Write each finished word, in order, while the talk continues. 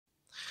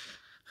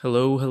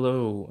Hello,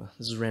 hello.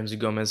 This is Ramsey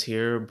Gomez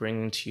here,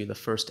 bringing to you the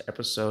first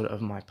episode of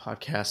my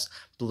podcast,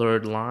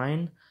 Blurred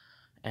Line.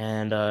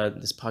 And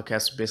this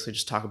podcast will basically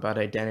just talk about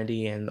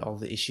identity and all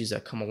the issues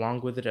that come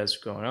along with it as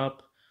growing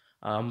up.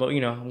 But I'm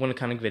going to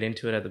kind of get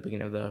into it at the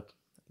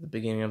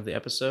beginning of the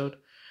episode.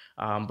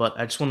 But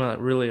I just want to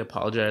really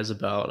apologize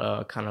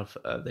about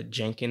the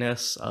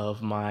jankiness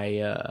of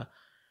my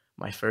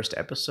first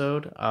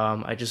episode.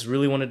 I just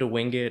really wanted to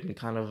wing it and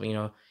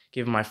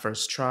give it my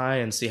first try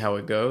and see how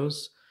it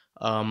goes.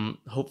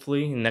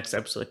 Hopefully, next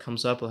episode that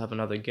comes up, we'll have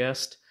another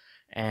guest,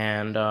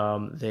 and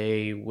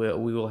we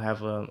will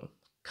have a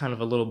kind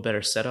of a little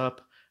better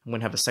setup. I'm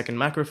gonna have a second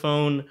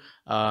microphone,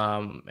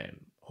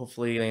 and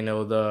hopefully,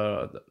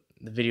 the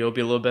video will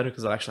be a little better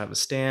because I'll actually have a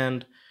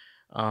stand.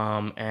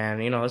 And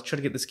let's try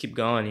to keep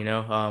going.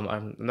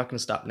 I'm not gonna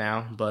stop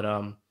now, but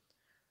I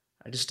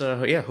just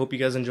hope you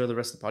guys enjoy the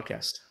rest of the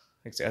podcast.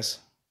 Thanks, guys.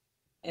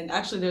 And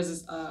actually, there's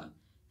this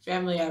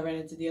family I ran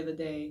into the other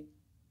day.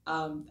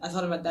 I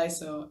taught them at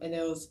Daiso, and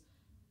it was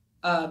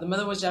the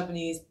mother was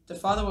Japanese, the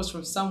father was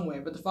from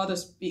somewhere, but the father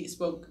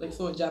spoke like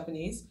fluent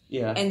Japanese.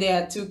 Yeah. And they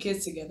had two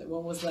kids together.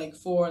 One was like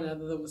 4, and the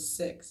other was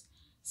 6.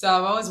 So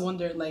I've always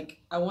wondered,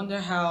 I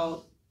wonder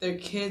how their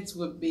kids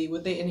would be.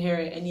 Would they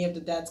inherit any of the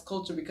dad's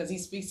culture because he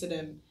speaks to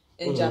them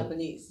in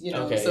Japanese?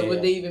 Okay, so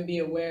would they even be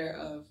aware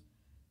of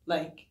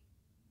like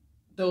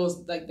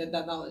those that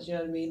knowledge, you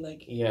know what I mean?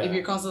 If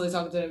you're constantly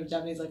talking to them in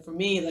Japanese, like for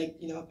me,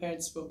 my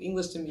parents spoke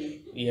English to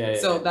me.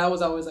 So that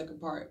was always like a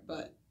part,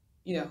 but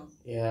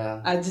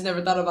I just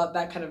never thought about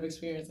that kind of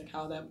experience, like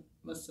how that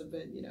must have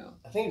been,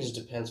 I think it just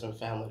depends from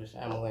family to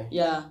family.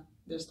 Yeah,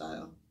 their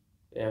style.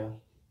 Yeah.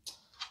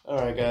 All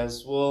right,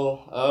 guys.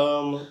 Well,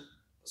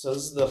 so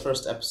this is the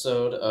first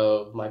episode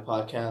of my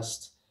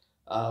podcast,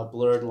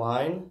 Blurred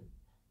Line.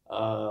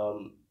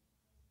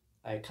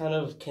 I kind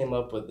of came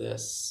up with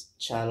this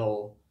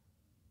channel.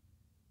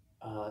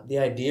 The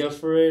idea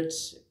for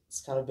it's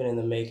kind of been in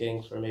the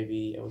making for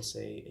maybe, I would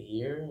say, a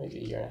year, maybe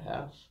a year and a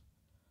half.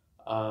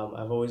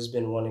 I've always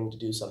been wanting to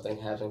do something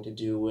having to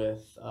do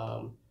with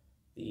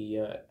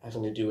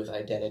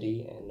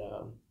identity, and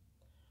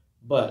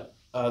but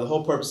the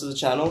whole purpose of the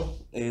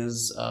channel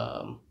is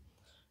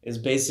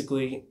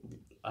basically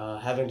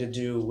having to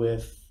do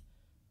with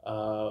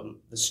the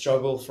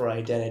struggle for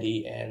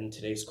identity in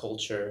today's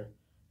culture,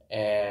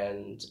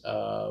 and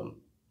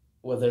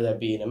whether that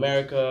be in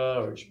America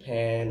or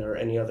Japan or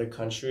any other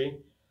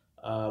country.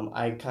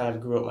 I kind of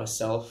grew up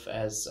myself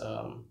as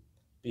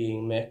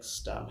being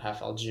mixed,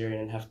 half Algerian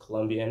and half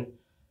Colombian.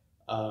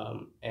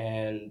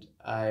 And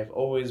I've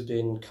always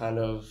been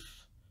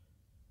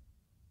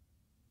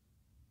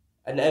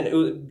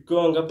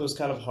growing up, it was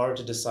kind of hard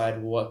to decide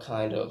what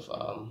kind of,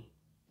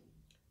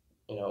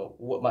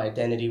 what my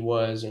identity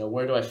was,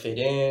 where do I fit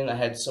in? I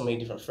had so many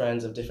different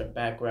friends of different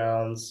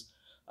backgrounds.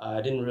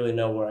 I didn't really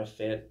know where I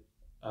fit.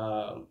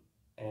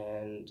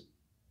 And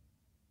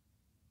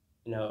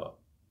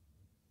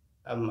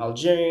I'm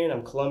Algerian,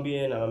 I'm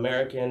Colombian, I'm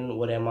American,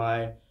 what am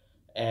I?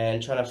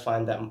 And trying to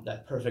find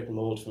that perfect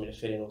mold for me to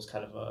fit in was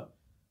kind of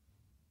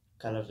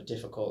a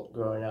difficult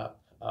growing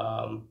up.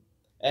 And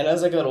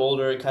as I got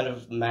older, it kind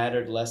of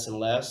mattered less and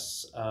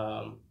less.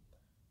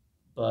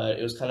 But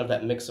it was kind of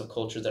that mix of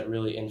culture that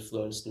really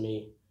influenced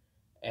me.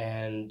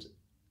 And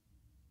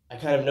I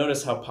kind of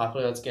noticed how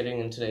popular that's getting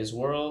in today's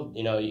world,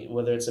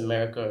 whether it's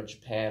America or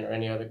Japan or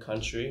any other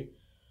country.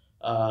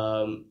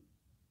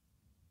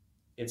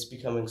 It's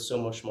becoming so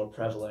much more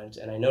prevalent,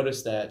 and I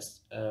noticed that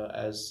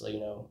as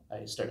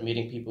I start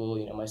meeting people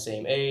my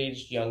same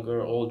age,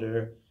 younger,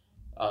 older,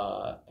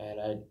 and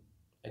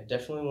I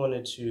definitely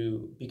wanted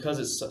to, because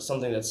it's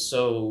something that's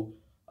so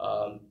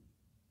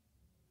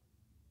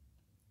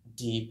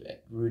deep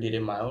rooted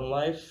in my own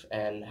life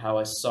and how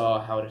I saw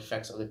how it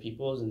affects other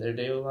people's in their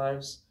daily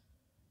lives.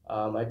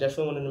 I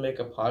definitely wanted to make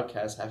a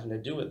podcast having to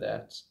do with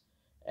that,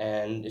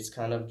 and it's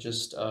kind of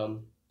just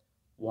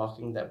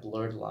walking that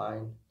blurred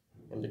line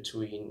in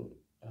between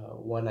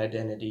one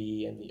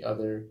identity and the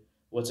other,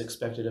 what's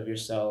expected of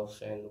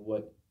yourself and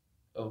what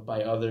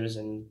by others,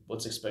 and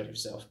what's expected of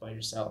yourself by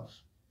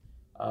yourself.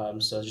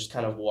 So just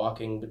kind of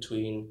walking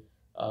between,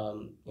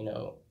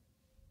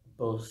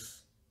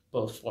 both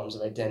forms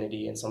of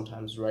identity, and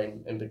sometimes right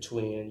in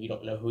between, and you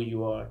don't know who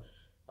you are,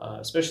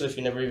 especially if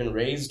you're never even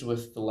raised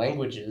with the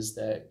languages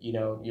that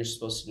you're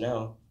supposed to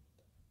know.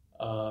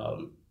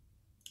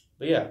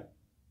 But yeah,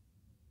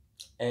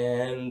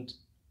 and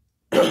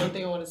one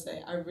thing I want to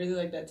say, I really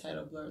like that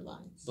title, Blurred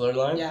Lines. Blurred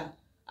Line? Yeah,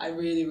 I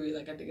really, really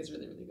like. I think it's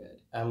really, really good.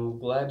 I'm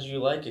glad you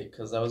like it,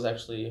 because I was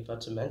actually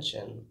about to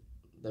mention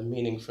the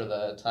meaning for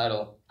the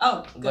title.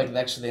 Oh, good.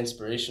 Actually the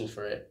inspiration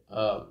for it.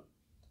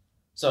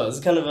 So it's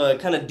kind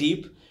of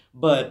deep,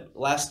 but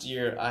last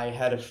year I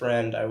had a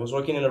friend. I was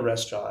working in a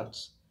restaurant,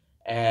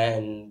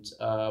 and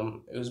I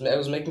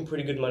was making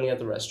pretty good money at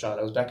the restaurant.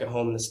 I was back at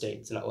home in the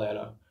States, in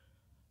Atlanta,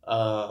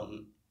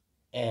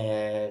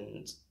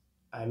 and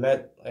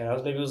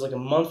it was like a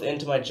month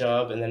into my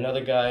job, and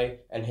another guy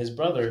and his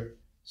brother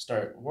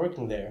start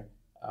working there,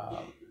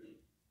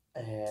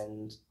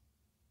 and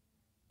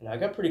I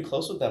got pretty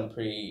close with them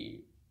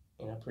pretty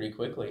pretty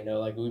quickly.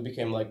 Like we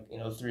became like,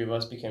 the three of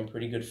us became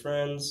pretty good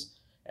friends,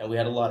 and we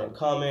had a lot in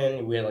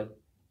common. We had like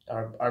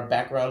our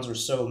backgrounds were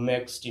so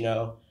mixed.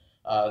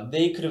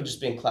 They could have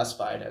just been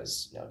classified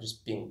as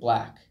just being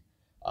black,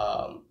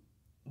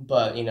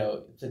 but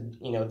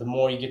the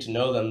more you get to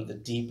know them, the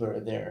deeper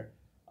their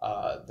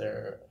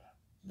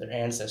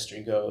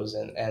ancestry goes,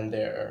 and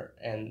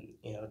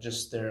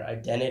just their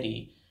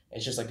identity.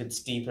 It's just like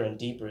it's deeper and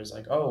deeper. It's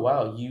like, oh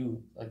wow,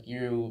 you like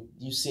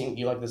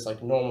this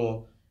like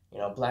normal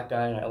black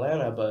guy in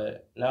Atlanta,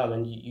 but no,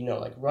 then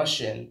like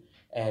Russian,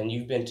 and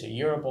you've been to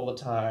Europe all the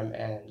time,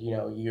 and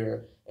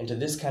you're into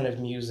this kind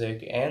of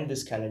music and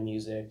this kind of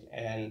music,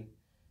 and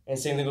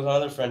same thing with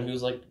another friend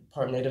who's like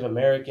part Native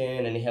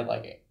American, and he had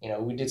like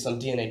we did some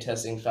DNA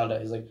testing, found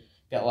out he's like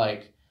got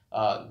like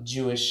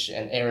Jewish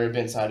and Arab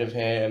inside of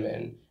him,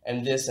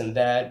 and this and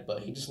that,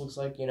 but he just looks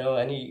like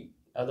any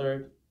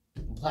other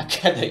black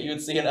guy that you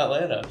would see in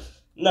Atlanta.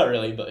 Not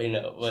really, but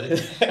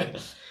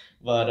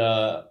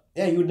but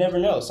yeah, you would never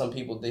know. Some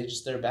people,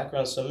 their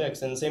background's so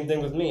mixed, and the same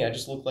thing with me. I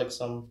just look like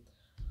some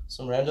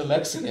random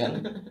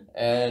Mexican,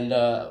 and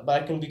but I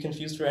can be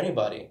confused for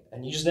anybody,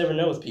 and you just never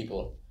know with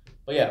people.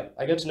 But yeah,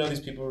 I got to know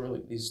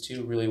these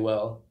two really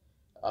well.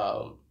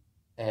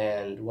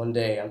 And one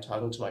day I'm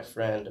talking to my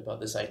friend about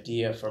this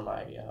idea for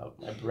my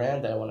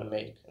brand that I want to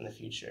make in the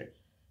future,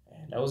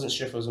 and I wasn't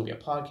sure if it was gonna be a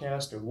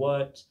podcast or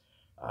what.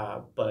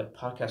 But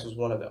podcast was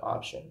one of the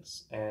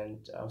options,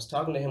 and I was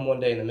talking to him one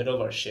day in the middle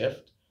of our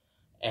shift,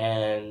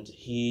 and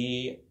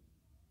I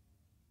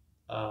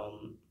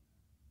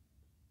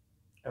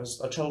was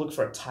trying to look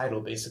for a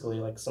title,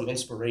 basically, like some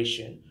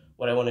inspiration,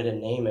 what I wanted to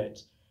name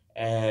it.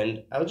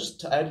 And I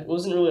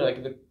wasn't really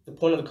like, the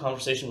point of the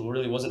conversation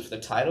really wasn't for the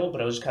title, but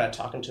I was just kind of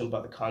talking to him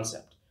about the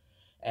concept.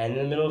 And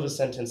in the middle of a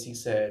sentence, he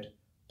said,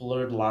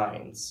 blurred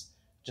lines.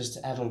 Just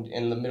having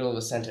in the middle of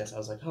a sentence, I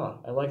was like, huh,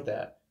 I like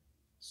that.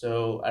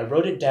 So I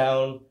wrote it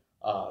down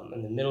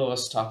in the middle of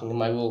us talking in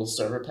my little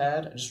server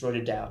pad. I just wrote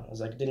it down. I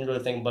was like, didn't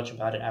really think much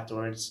about it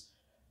afterwards.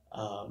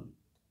 Um,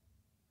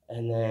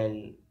 and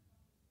then,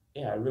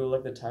 yeah, I really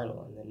liked the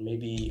title. And then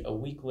maybe a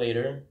week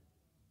later,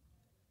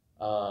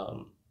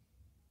 um,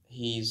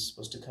 he's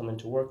supposed to come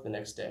into work the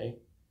next day,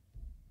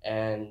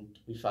 and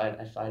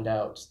I find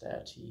out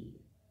that he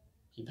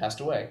passed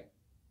away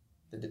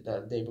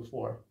the day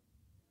before,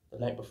 the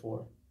night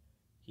before.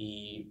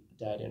 He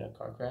died in a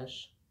car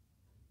crash.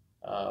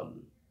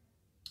 Um,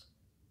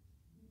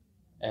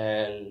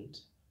 and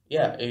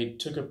yeah, it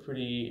took a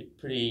pretty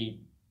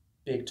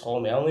big toll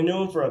on me. I only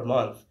knew him for a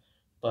month,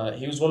 but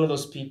he was one of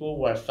those people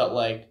where I felt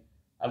like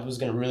I was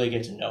gonna really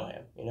get to know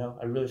him.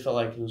 I really felt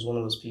like he was one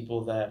of those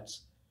people that,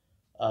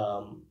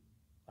 um,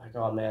 like,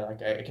 oh man,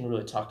 like I can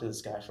really talk to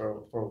this guy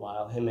for a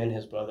while. Him and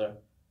his brother,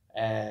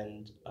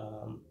 and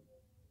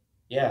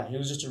yeah, he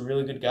was just a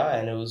really good guy,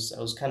 and I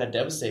was kind of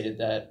devastated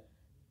that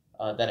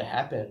it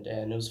happened,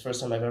 and it was the first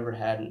time I've ever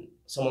had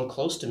someone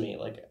close to me,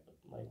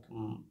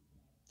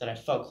 that I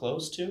felt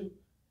close to,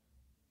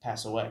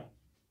 pass away.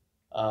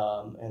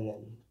 And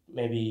then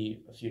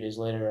maybe a few days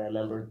later, I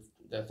remembered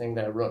the thing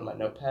that I wrote in my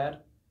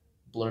notepad,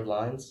 blurred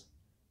lines,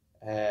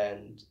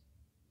 and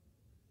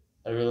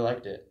I really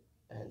liked it.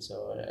 And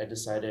so I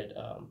decided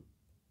I'm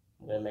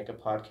going to make a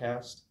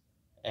podcast.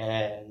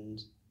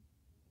 And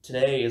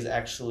today is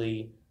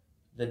actually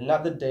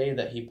not the day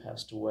that he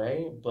passed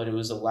away, but it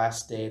was the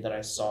last day that I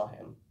saw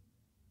him.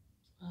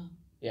 Wow.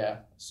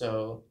 Yeah,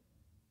 so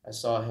I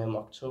saw him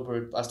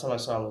last time I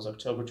saw him was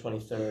October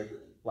 23rd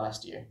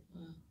last year.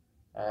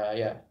 Wow.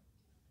 Yeah.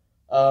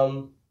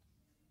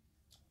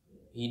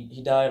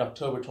 He died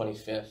October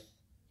 25th.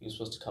 He was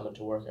supposed to come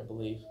into work, I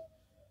believe.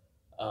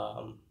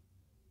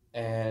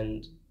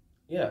 And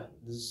yeah,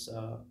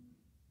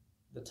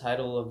 the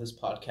title of this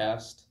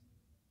podcast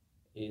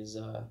is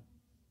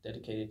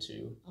dedicated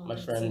to my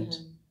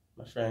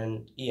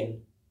friend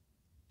Ian.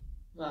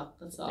 Wow,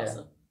 that's awesome.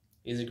 Yeah.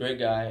 He's a great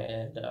guy,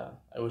 and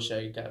I wish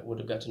I would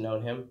have got to know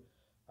him.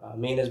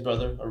 Me and his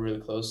brother are really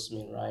close.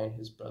 Me and Ryan,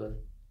 his brother,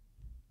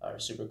 are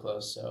super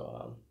close.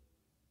 So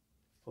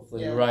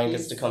hopefully Ryan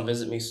gets to come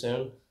visit me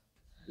soon.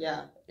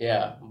 Yeah.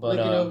 Yeah, but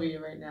looking over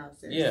you right now.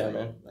 Seriously. Yeah,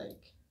 man.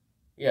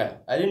 Yeah,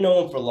 I didn't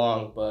know him for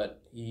long,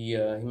 but he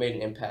made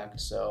an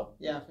impact. So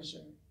yeah, for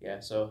sure. Yeah,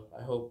 so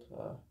I hope.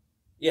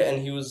 Yeah,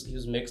 and he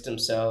was mixed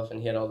himself, and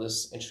he had all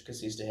this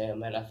intricacies to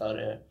him, and I thought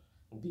it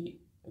would be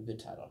a good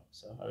title.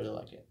 So I really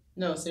like it.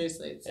 No,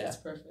 seriously, it's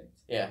perfect.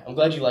 Yeah, I'm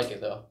glad you like it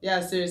though.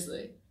 Yeah,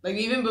 seriously. Like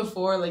even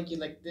before, like you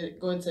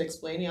going to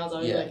explaining, I was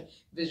already like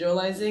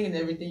visualizing, and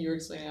everything you were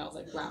explaining, I was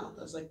like, wow,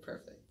 that's like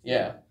perfect.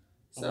 Yeah,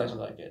 I'm glad you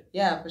like it.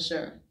 Yeah, for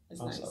sure.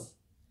 It's awesome. Nice.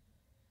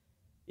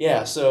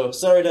 Yeah, so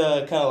sorry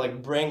to kind of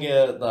like bring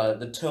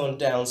the tone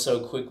down so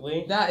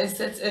quickly. No, it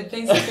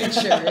paints a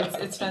picture.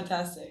 it's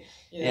fantastic.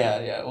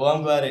 Yeah. Well,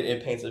 I'm glad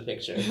it paints a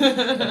picture.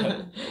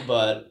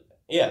 But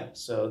yeah,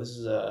 so this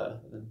is the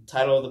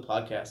title of the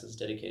podcast is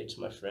dedicated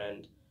to my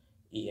friend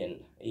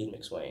Ian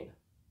McSwain.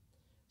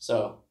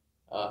 So,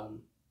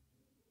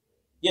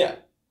 yeah,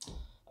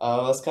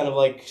 let's kind of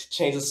like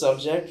change the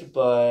subject,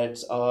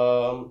 but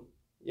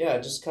yeah, I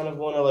just kind of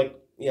want to like,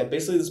 yeah,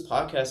 basically this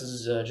podcast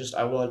is just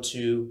I want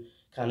to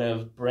kind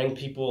of bring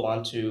people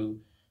onto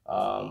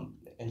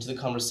into the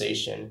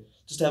conversation,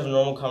 just to have a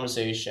normal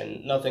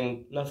conversation,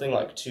 nothing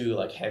like too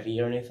like heavy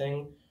or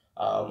anything.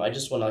 I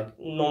just want like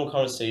normal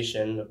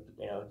conversation,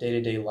 day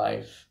to day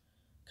life,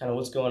 kind of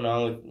what's going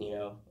on with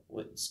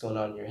what's going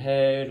on in your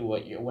head,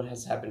 what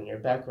has happened in your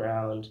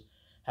background,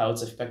 how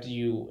it's affected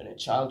you in a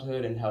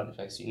childhood, and how it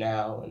affects you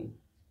now,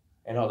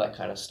 and all that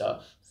kind of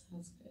stuff.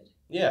 Sounds good.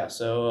 Yeah,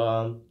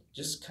 so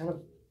just kind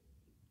of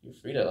you're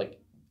free to like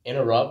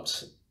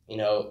interrupt,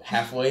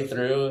 halfway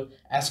through,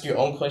 ask your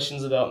own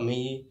questions about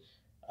me,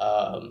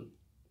 um,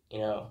 you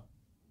know,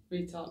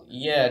 Free talk.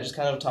 yeah, just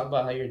kind of talk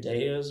about how your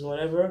day is and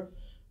whatever.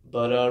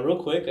 But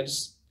real quick,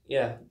 this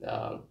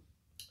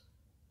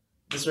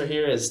right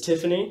here is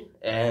Tiffany,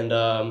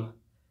 and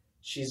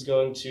she's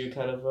going to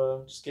kind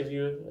of just give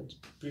you a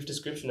brief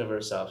description of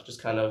herself,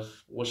 just kind of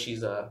what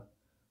she's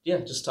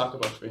just talk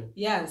about for you.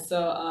 Yeah,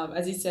 so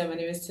as you said, my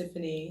name is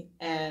Tiffany,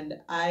 and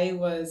I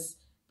was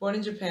born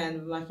in Japan,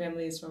 but my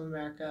family is from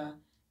America,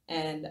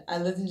 and I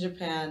lived in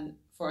Japan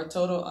for a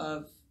total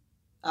of,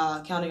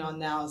 counting on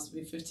now, it's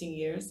be 15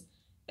 years,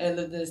 and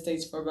lived in the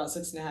States for about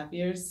 6.5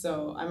 years.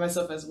 So I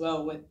myself as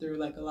well went through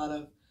like a lot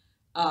of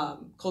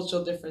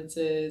cultural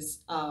differences,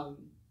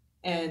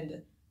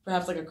 and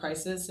perhaps like a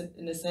crisis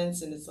in a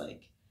sense, and it's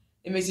like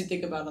it makes you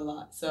think about a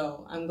lot.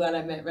 So I'm glad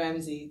I met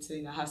Ramsey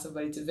to have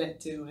somebody to vent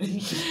to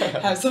and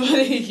have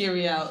somebody hear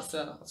me out.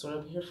 So that's what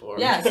I'm here for.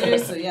 Yeah,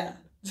 seriously, yeah.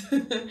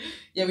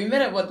 Yeah, we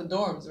met at the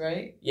dorms,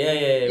 right? Yeah,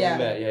 we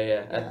met.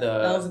 At the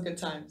that was a good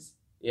times.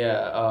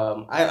 Yeah,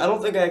 I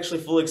don't think I actually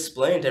fully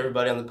explained to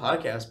everybody on the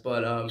podcast,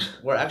 but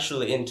we're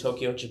actually in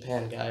Tokyo,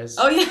 Japan, guys.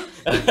 Oh yeah,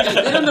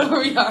 they don't know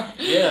where we are.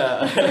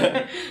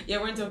 Yeah. Yeah,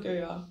 we're in Tokyo,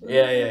 y'all.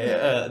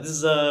 Yeah.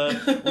 This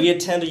is we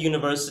attend a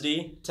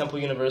university, Temple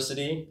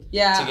University.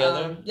 Yeah.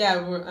 Together.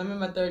 I'm in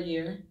my 3rd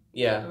year.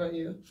 Yeah. How about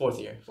you? Fourth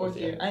year. Fourth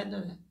year. I didn't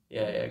know that.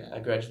 Yeah. I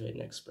graduate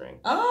next spring.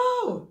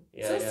 Oh,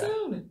 yeah, so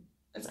soon.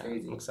 That's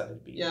crazy. I'm excited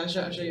to be. Yeah, I'm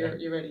sure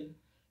you're ready.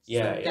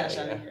 Yeah. Dash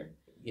out of here.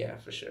 Yeah,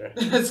 for sure.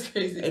 That's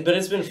crazy. But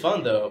it's been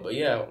fun though. But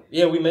yeah,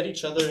 we met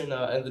each other in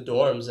the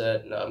dorms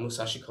at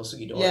Musashi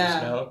Kosugi dorms.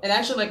 Yeah, and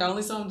actually, like I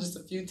only saw him just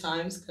a few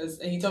times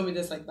and he told me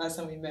this like last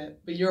time we met.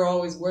 But you're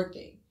always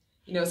working,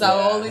 so I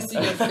will only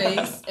see your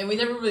face, and we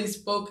never really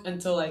spoke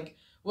until like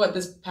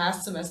this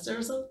past semester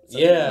or something.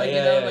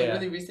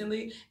 Really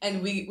recently.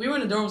 And we were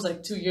in the dorms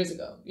like 2 years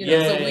ago.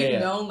 So we've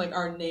known like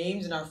our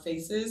names and our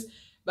faces.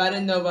 But I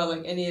didn't know about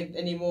like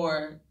any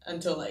more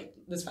until like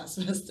this past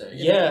semester.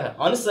 Yeah,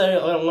 honestly,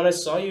 when I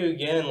saw you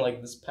again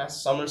like this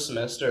past summer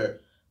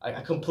semester,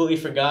 I completely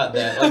forgot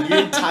that like your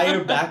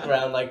entire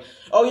background. Like,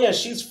 oh yeah,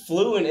 she's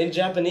fluent in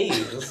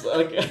Japanese.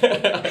 Like,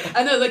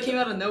 I know that came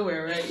out of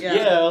nowhere, right?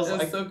 Yeah, it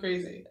was so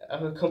crazy. I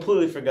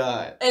completely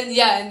forgot.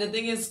 And the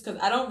thing is, because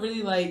I don't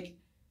really like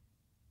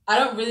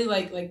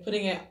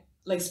putting it.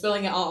 Like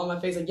spelling it out on my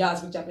face, like, yeah, I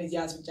speak Japanese,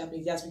 yeah, I speak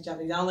Japanese, yeah, I speak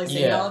Japanese. I don't like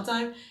saying it all the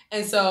time.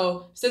 And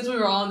so, since we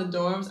were all in the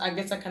dorms, I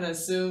guess I kind of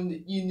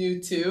assumed you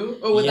knew too,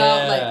 or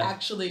without like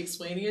actually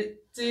explaining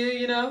it to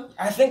you,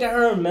 I think I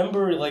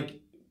remember like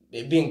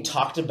it being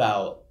talked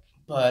about,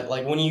 but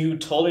like when you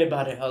told me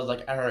about it, I was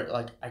like,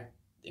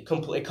 it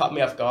completely caught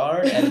me off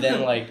guard, and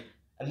then like,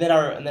 and then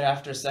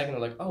after a second,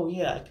 I'm like, oh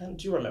yeah, I kind of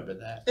do remember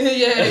that.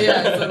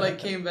 yeah. So like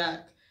came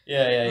back.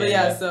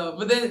 Yeah.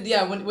 But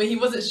then when he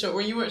wasn't sure,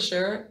 when you weren't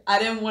sure, I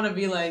didn't want to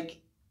be like,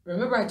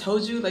 remember I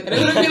told you? Like I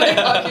didn't want to be like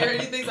cocky or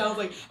anything. So I was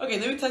like, okay,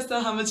 let me test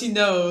out how much he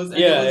knows,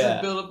 and then we'll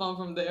just build upon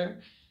from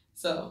there.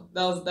 So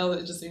that was an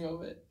interesting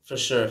moment. For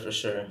sure.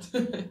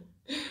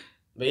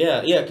 But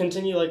yeah,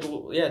 continue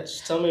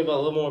just tell me a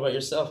little more about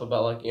yourself,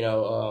 about like,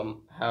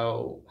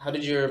 how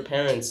did your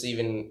parents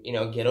even,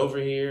 get over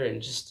here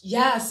and just...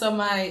 Yeah, so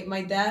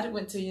my dad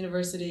went to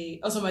university.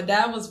 Oh, so my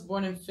dad was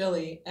born in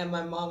Philly and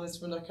my mom is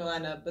from North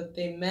Carolina, but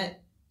they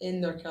met in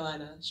North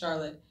Carolina,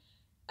 Charlotte.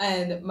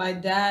 And my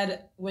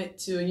dad went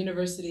to a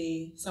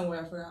university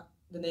somewhere, I forgot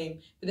the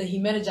name, but then he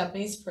met a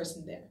Japanese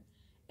person there.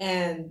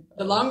 And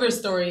the longer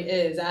story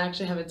is, I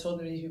actually haven't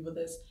told many people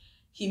this,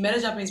 he met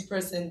a Japanese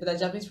person, but that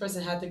Japanese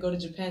person had to go to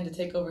Japan to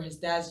take over his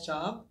dad's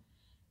job.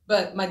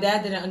 But my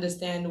dad didn't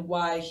understand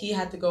why he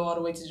had to go all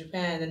the way to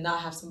Japan and not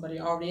have somebody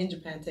already in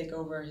Japan take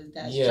over his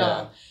dad's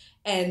job.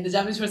 And the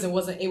Japanese person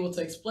wasn't able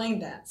to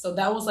explain that. So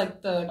that was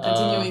like the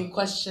continuing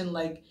question,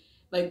 like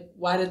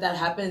why did that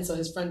happen? So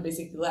his friend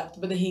basically left.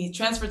 But then he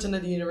transferred to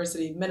another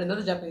university, met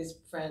another Japanese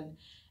friend,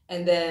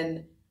 and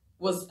then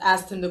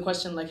asked him the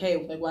question like,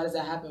 hey, like why does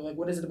that happen? Like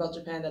what is it about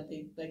Japan that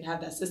they like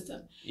have that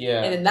system?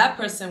 Yeah. And then that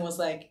person was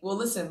like, well,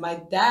 listen, my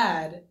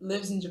dad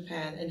lives in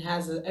Japan and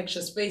has an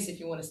extra space if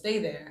you want to stay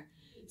there.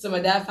 So my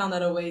dad found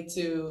out a way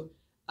to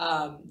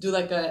do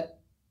like a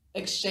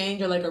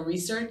exchange or like a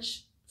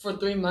research for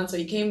 3 months. So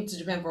he came to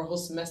Japan for a whole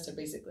semester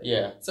basically.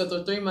 Yeah. So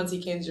for 3 months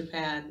he came to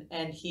Japan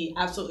and he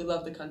absolutely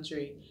loved the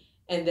country.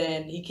 And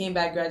then he came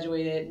back,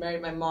 graduated,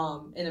 married my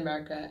mom in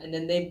America, and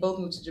then they both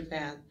moved to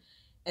Japan.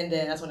 And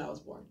then that's when I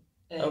was born.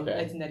 In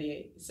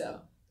 1998.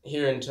 So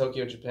here in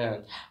Tokyo,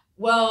 Japan.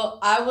 Well,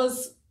 I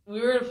was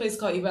we were at a place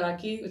called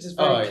Ibaraki, which is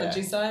very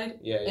countryside.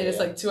 Yeah, and it's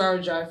like 2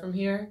 hour drive from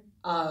here.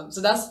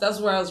 So that's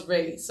where I was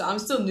raised. So I'm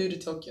still new to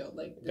Tokyo.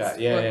 Like this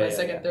my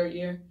second, third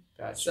year.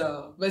 Gotcha.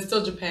 So, but it's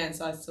still Japan,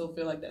 so I still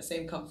feel like that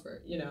same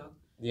comfort, you know.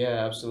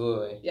 Yeah,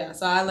 absolutely. Yeah,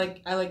 so I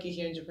like it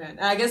here in Japan.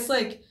 And I guess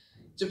like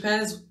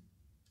Japan is,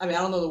 I mean, I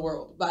don't know the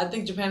world, but I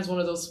think Japan is one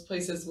of those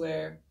places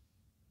where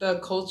the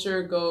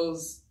culture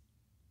goes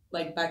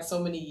like back so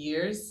many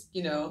years,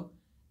 you know,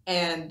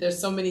 and there's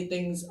so many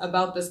things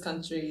about this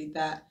country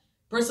that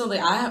personally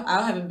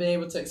I haven't been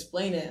able to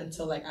explain it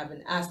until like I've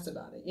been asked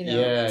about it, you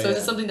know. So it's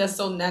just something that's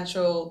so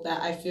natural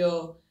that I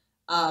feel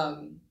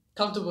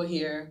comfortable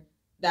here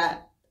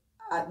that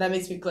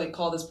makes me like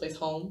call this place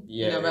home,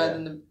 you know,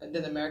 rather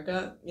than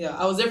America. You know,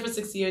 I was there for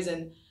 6 years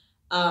and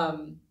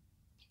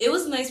it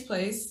was a nice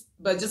place,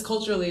 but just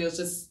culturally it was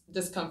just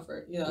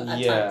discomfort, you know,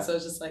 at times. So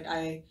it's just like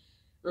I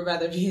would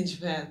rather be in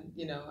Japan,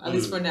 you know, at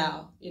least for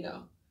now, you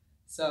know.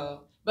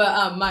 So, but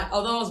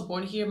although I was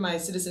born here, my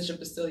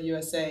citizenship is still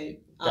USA.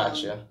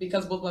 Gotcha.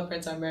 Because both my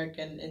parents are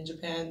American, and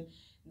Japan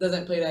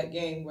doesn't play that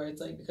game where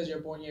it's like because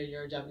you're born here,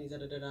 you're Japanese, da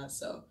da da da.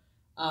 So,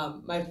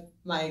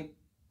 my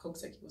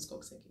kokuseki was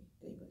kokuseki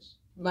in English.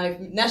 My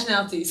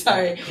nationality,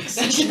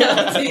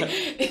 nationality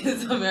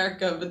is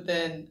America, but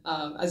then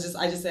I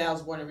just say I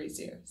was born and raised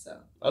here. So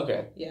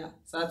okay, yeah,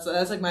 so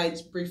that's like my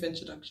brief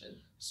introduction.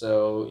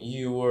 So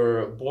you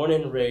were born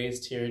and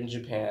raised here in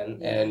Japan,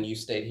 and you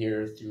stayed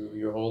here through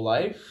your whole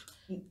life?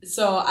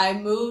 So I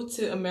moved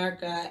to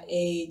America at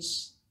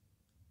age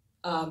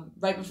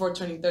right before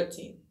turning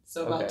 13,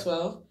 so about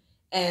 12.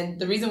 And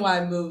the reason why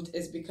I moved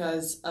is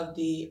because of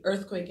the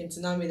earthquake and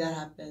tsunami that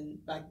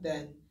happened back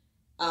then.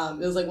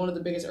 It was like one of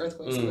the biggest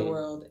earthquakes in the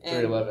world. And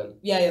 311.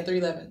 Yeah,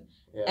 311.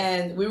 Yeah.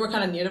 And we were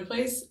kind of near the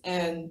place,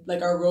 and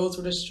like our roads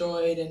were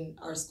destroyed, and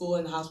our school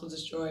and house was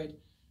destroyed,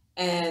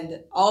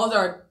 and all of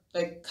our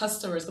like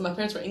customers. Because my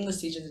parents were English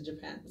teachers in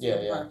Japan.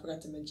 I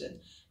forgot to mention.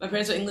 My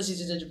parents were English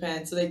teachers in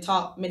Japan, so they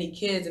taught many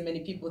kids and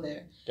many people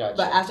there. Gotcha.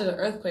 But after the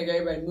earthquake,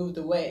 everybody moved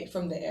away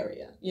from the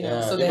area. You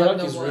know, so they have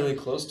no more. Really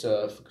close to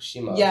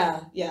Fukushima.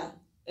 Yeah.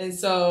 And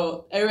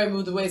so everybody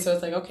moved away. So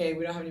it's like, okay,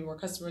 we don't have any more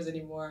customers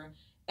anymore.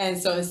 And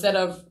so instead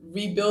of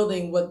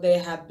rebuilding what they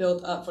had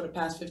built up for the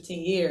past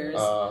 15 years,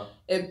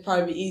 it'd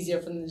probably be easier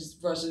for them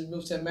for us to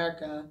move to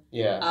America.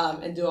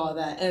 And do all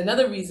that. And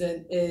another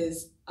reason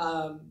is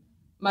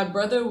my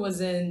brother was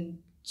in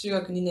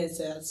Chugaku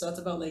Ninensei, so that's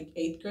about like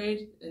 8th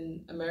grade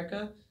in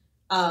America.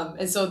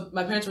 And so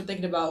my parents were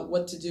thinking about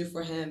what to do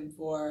for him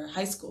for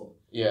high school.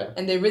 Yeah.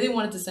 And they really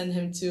wanted to send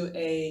him to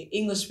a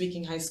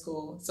English-speaking high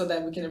school so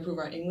that we can improve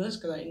our English,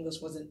 because our English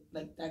wasn't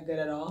like that good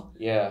at all.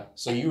 Yeah.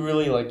 So you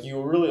really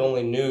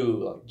only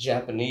knew like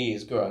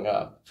Japanese growing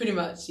up. Pretty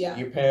much, yeah.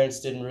 Your parents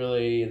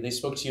they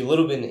spoke to you a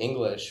little bit in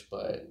English,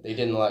 but they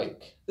didn't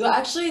like. Well,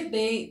 actually,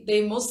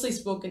 they mostly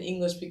spoke in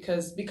English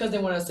because they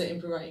wanted us to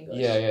improve our English.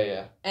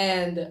 Yeah.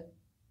 And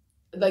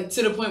like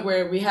to the point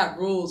where we have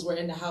rules where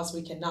in the house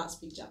we cannot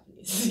speak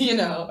Japanese, you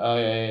know? Oh,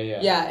 yeah.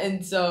 Yeah,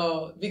 and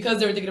so because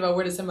they were thinking about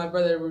where to send my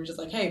brother, we were just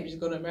like, hey, we should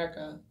go to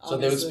America. So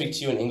they would speak to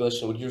you in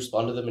English, and would you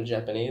respond to them in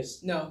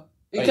Japanese? No.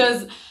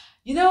 Because,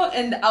 you know,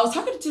 and I was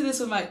talking to this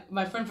with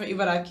my friend from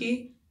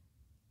Ibaraki.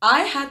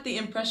 I had the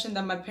impression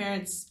that my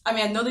parents, I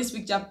mean, I know they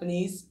speak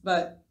Japanese,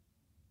 but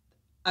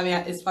I mean,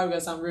 it's probably going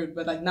to sound rude,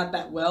 but like not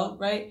that well,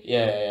 right?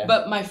 Yeah.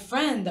 But my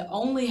friend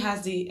only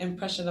has the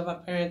impression of my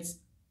parents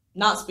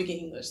not speaking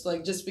English,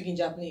 like just speaking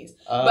Japanese.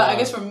 But I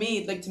guess for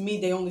me, like to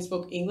me, they only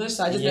spoke English,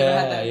 so I just never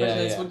had that impression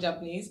they spoke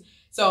Japanese.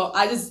 So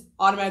I just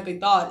automatically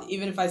thought,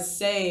 even if I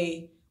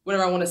say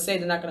whatever I want to say,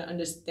 they're not gonna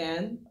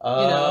understand.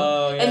 You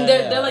know, and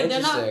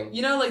they're not,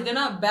 you know, like they're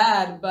not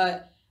bad,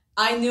 but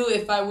I knew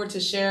if I were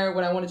to share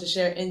what I wanted to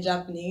share in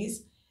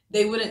Japanese,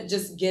 they wouldn't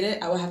just get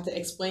it. I would have to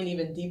explain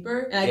even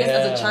deeper. And I guess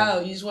as a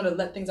child, you just want to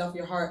let things off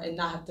your heart and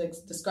not have to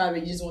describe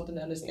it. You just want them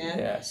to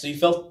understand. Yeah. So you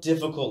felt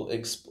difficult,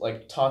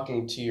 like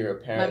talking to your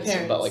parents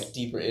about like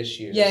deeper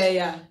issues.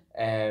 Yeah.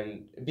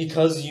 And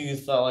because you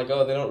thought like,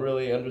 oh, they don't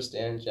really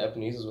understand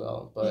Japanese as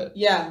well, but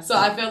so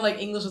I felt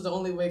like English was the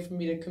only way for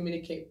me to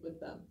communicate with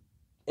them.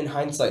 In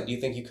hindsight, do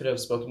you think you could have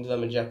spoken to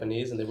them in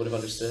Japanese and they would have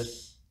understood?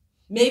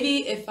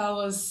 Maybe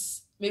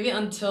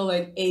until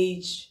like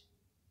age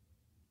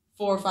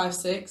 4, 5,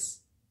 6.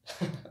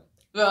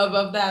 But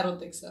above that, I don't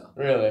think so.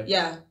 Really?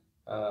 Yeah.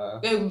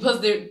 Plus,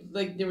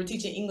 they were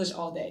teaching English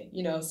all day,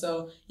 you know.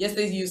 So yes,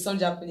 they use some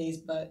Japanese,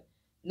 but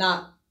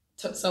not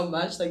so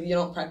much. Like you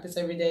don't practice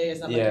every day.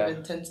 It's not like an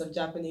intensive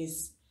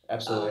Japanese,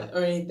 absolutely,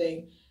 or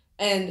anything.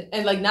 And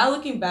like now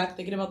looking back,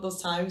 thinking about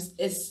those times,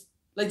 it's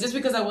like just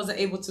because I wasn't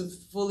able to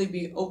fully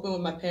be open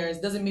with my parents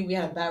doesn't mean we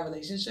had a bad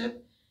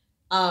relationship.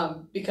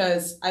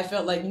 Because I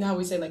felt like, you know how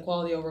we say like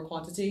quality over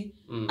quantity.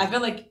 I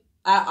felt like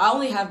I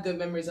only have good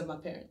memories of my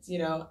parents, you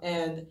know,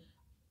 and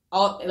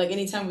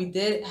anytime we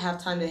did have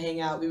time to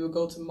hang out, we would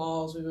go to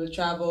malls, we would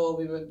travel,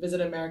 we would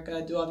visit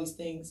America, do all these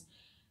things.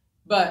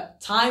 But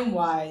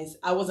time-wise,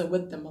 I wasn't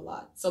with them a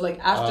lot. So like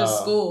after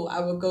school, I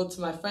would go to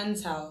my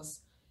friend's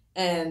house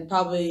and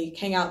probably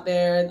hang out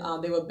there.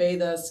 They would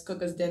bathe us,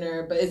 cook us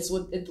dinner, but it's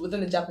within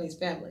the Japanese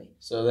family.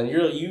 So then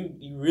you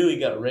really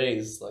got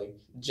raised like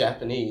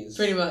Japanese.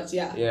 Pretty much,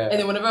 yeah. Yeah. And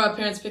then whenever my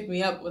parents picked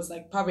me up was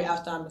like probably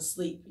after I'm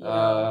asleep, you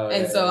know.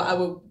 And so I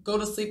would go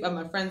to sleep at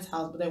my friend's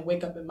house, but then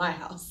wake up in my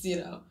house, you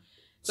know.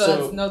 So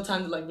that's no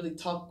time to like really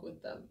talk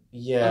with them.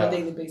 Yeah. On a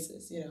daily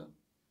basis, you know.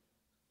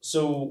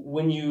 So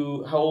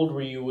how old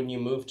were you when you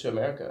moved to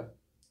America?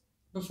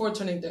 Before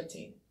turning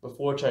 13.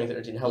 Before turning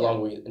 13. How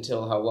long were you?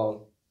 Until how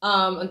long?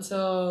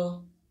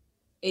 Until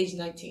age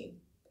 19.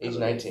 Age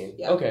 19.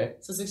 Yeah. Okay.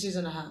 So 6 years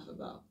and a half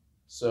about.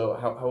 So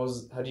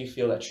how do you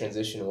feel that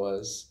transition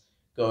was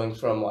going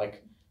from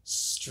like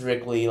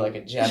strictly like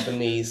a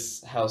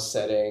Japanese house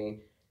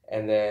setting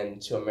and then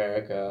to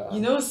America? You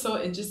know, it's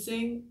so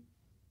interesting.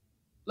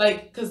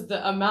 Like, cause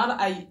the amount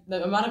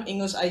of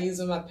English I used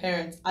with my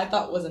parents, I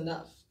thought was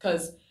enough.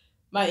 Cause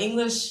my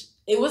English,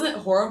 it wasn't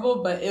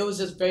horrible, but it was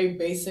just very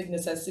basic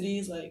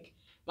necessities. Like,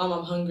 Mom,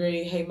 I'm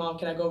hungry. Hey, Mom,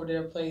 can I go over to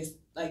their place?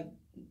 Like,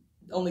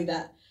 only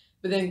that.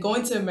 But then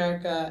going to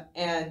America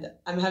and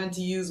I'm having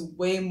to use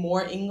way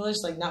more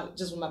English, like not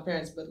just with my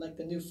parents, but like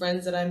the new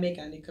friends that I make,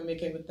 I need to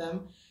communicate with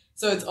them.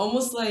 So it's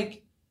almost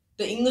like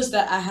the English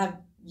that I have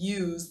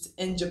used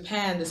in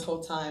Japan this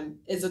whole time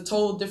is a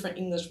total different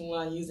English from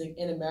what I'm using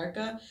in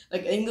America.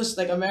 Like English,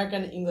 like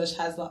American English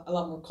has a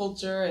lot more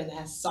culture and it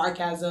has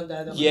sarcasm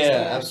that I don't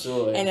understand.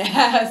 Absolutely. And it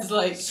has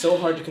like so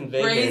hard to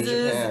convey phrases.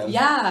 Here in Japan.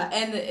 Yeah,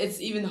 and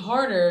it's even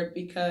harder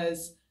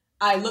because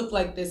I look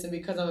like this and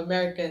because I'm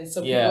American,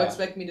 so people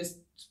expect me to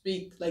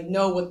speak, like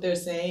know what they're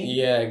saying.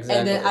 Yeah, exactly.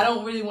 And then I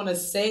don't really want to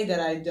say that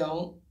I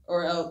don't,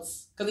 or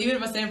else, because even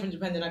if I say I'm from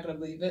Japan, they're not going to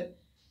believe it.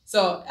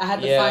 So I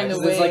had to find a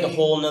way. It's like a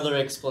whole nother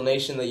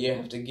explanation that you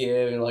have to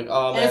give, and like,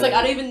 oh man. And it's like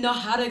I don't even know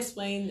how to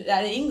explain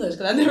that in English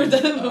because I've never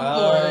done it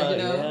before, you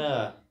know.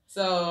 Yeah.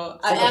 So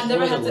I've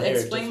never had to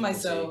explain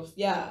myself.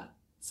 Yeah.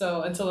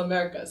 So until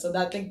America, so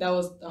I think that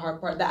was the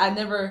hard part. That I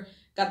never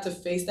got to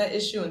face that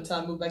issue until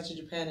I moved back to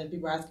Japan and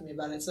people were asking me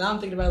about it. So now I'm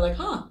thinking about it like,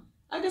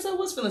 I guess I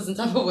was feeling some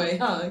type of way,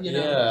 you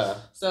know. Yeah.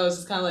 So it's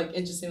just kind of like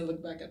interesting to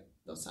look back at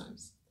those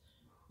times.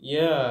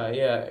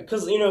 Yeah.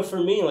 Because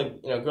for me,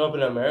 like growing up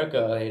in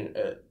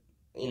America,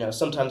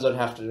 sometimes I'd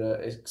have to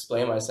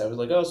explain myself.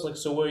 It's like,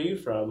 so where are you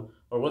from?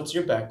 Or what's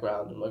your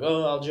background? I'm like,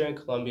 Algerian,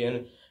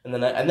 Colombian. And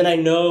then I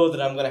know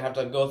that I'm going to have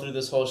to go through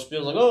this whole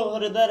spiel. Like, how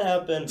did that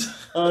happen?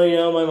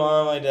 My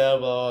mom, my dad,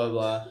 blah, blah,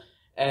 blah.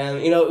 And,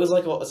 it was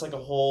like it's like a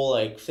whole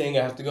like thing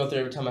I have to go through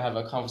every time I have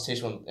a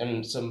conversation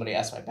and somebody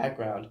asks my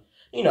background.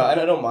 And I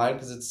don't mind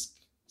because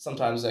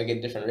sometimes I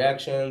get different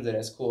reactions and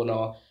it's cool and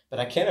all. But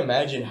I can't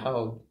imagine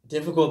how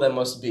difficult that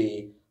must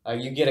be.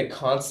 You get it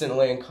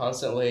constantly.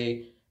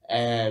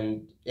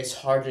 And it's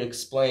hard to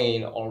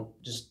explain or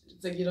just...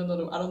 It's like I don't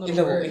know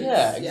the words.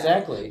 Yeah,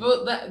 exactly.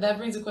 But that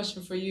brings a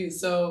question for you.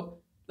 So,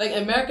 like,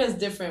 America is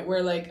different.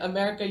 Where, like,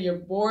 America, you're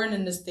born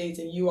in the States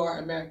and you are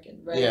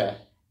American, right? Yeah.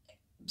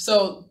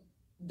 So,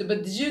 but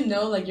did you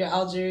know, like, your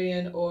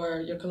Algerian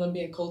or your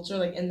Colombian culture,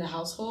 like, in the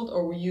household?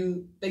 Or were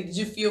you, like, did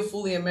you feel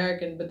fully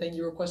American, but then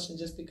you were questioned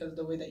just because of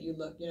the way that you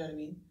look? You know what I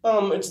mean?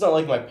 It's not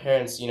like my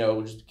parents,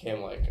 just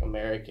became, like,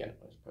 American.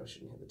 I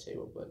shouldn't hit the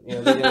table, but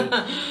they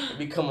didn't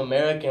become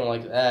American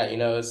like that.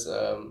 It's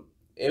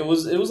it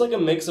was like a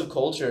mix of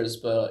cultures,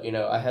 but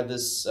I had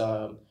this.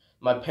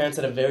 My parents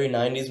had a very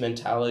 '90s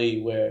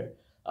mentality where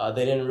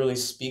they didn't really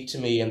speak to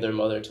me in their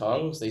mother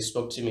tongues. They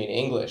spoke to me in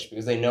English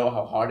because they know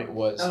how hard it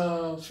was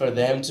for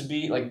them to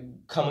be like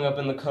coming up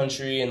in the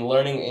country and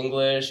learning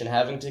English and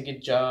having to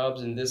get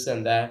jobs and this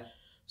and that.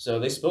 So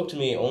they spoke to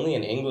me only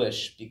in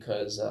English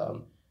because.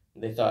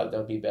 They thought that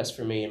would be best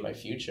for me in my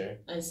future.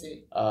 I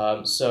see.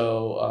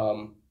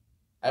 So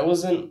I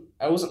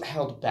wasn't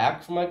held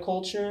back from my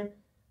culture.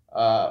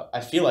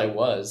 I feel I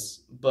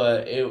was,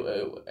 but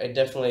it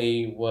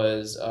definitely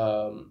was.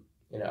 I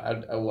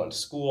went to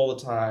school all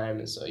the time,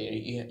 and so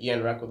you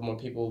interact with more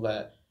people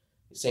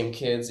same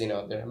kids.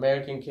 They're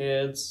American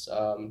kids,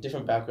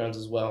 different backgrounds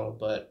as well.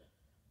 But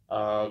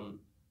I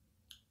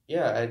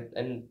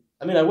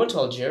went to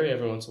Algeria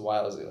every once in a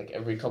while, like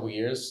every couple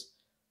years.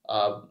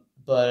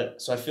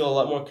 But so I feel a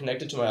lot more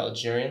connected to my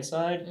Algerian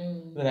side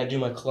than I do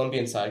my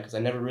Colombian side because I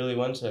never really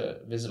went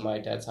to visit my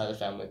dad's side of the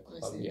family in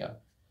Colombia.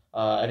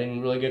 I didn't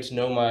really get to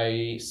know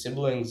my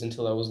siblings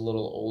until I was a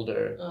little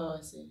older. Oh,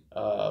 I see.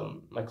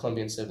 My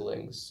Colombian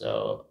siblings.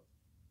 So.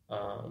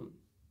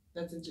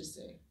 That's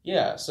interesting.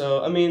 Yeah.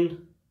 So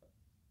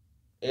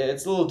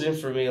it's a little different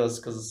for me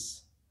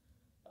because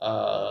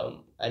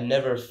I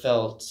never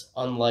felt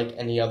unlike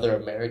any other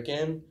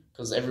American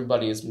because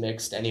everybody is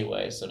mixed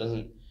anyway, so it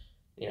doesn't.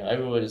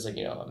 Everybody's like,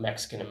 a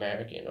Mexican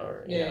American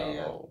or,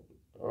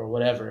 or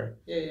whatever.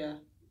 Yeah.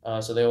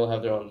 So they all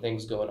have their own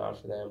things going on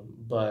for them.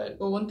 But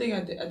well, one thing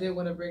I did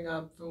want to bring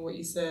up from what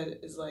you said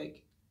is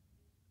like,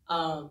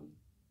 I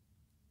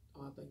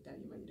like that.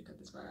 You might need to cut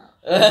this part out.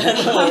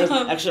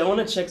 Actually, I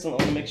want to check I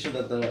want to make sure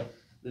that the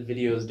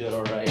video is doing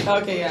all right.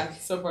 Okay, yeah.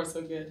 So far,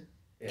 so good.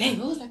 Yeah. Dang,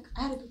 what was that?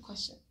 I had a good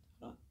question.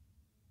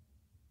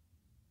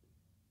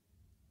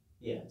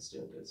 Yeah, it's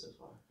doing good so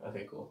far.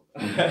 Okay, cool.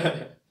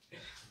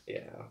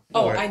 Yeah.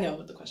 Oh, Alright. I know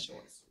what the question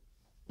was.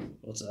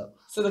 What's up?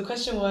 So the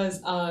question was,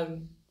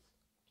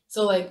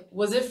 so like,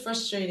 was it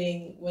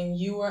frustrating when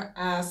you were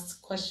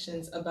asked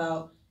questions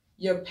about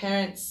your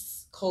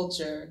parents'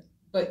 culture,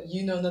 but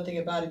you know nothing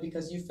about it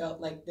because you felt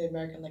like the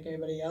American like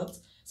everybody else?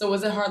 So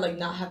was it hard like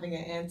not having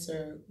an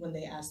answer when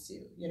they asked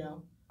you, you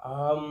know?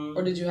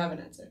 Or did you have an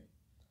answer?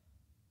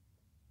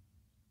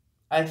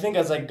 I think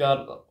as I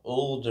got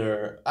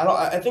older,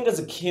 I think as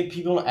a kid,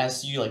 people don't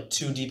ask you like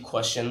too deep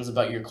questions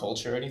about your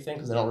culture or anything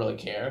because they don't really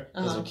care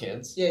because they're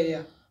kids. Yeah,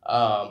 yeah.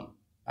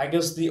 I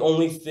guess the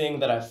only thing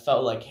that I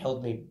felt like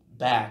held me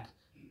back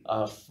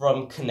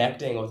from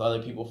connecting with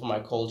other people from my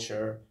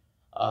culture,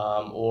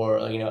 or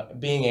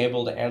being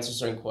able to answer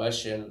certain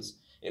questions,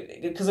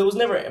 because it was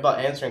never about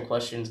answering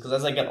questions. Because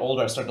as I got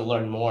older, I started to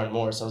learn more and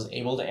more, so I was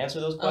able to answer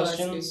those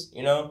questions.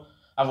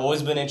 I've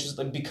always been interested,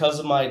 like, because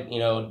of my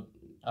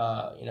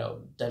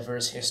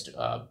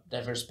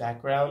diverse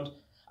background.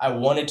 I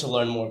wanted to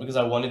learn more because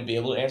I wanted to be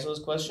able to answer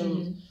those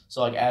questions. Mm-hmm.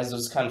 So like as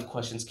those kind of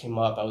questions came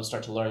up, I would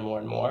start to learn more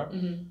and more.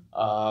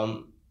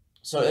 Mm-hmm.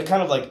 So it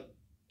kind of like,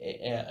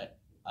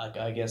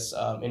 I guess,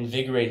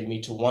 invigorated me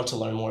to want to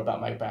learn more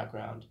about my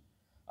background.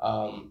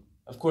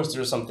 Of course,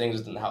 there are some things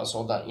within the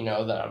household that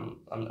that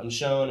I'm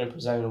shown and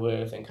presented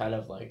with, and kind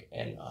of like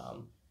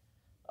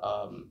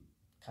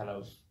kind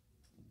of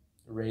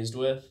raised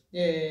with.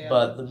 Yeah.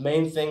 But the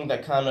main thing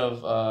that kind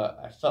of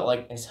I felt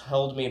like has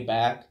held me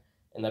back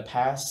in the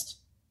past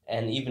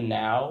and even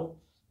now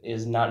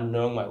is not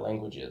knowing my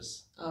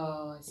languages.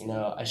 Oh, I see.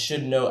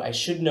 I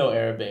should know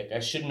Arabic. I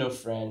should know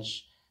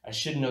French. I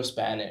should know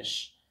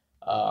Spanish.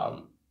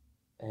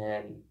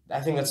 And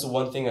I think that's the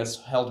one thing that's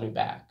held me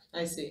back.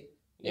 I see.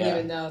 Yeah. And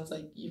even now, it's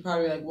like you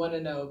probably like want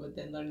to know, but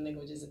then learning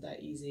language isn't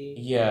that easy.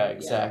 Yeah,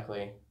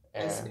 exactly.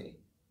 Yeah. I see.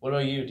 What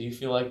about you? Do you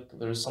feel like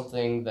there's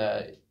something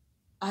that...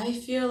 I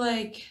feel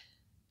like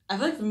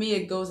for me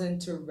it goes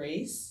into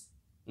race,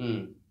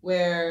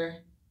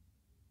 where,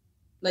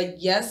 like,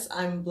 yes,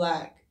 I'm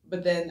Black,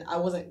 but then I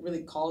wasn't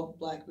really called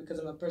Black because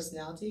of my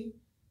personality.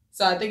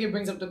 So I think it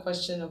brings up the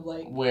question of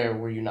like... Where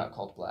were you not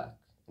called Black?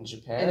 In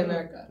Japan? In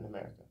America. In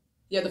America.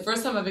 Yeah, the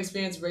first time I've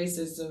experienced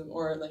racism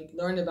or like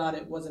learned about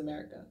it was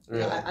America.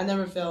 Really? I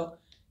never felt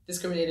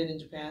discriminated in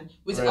Japan,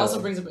 which Really? also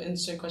brings up an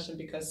interesting question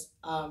because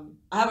I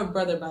have a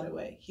brother, by the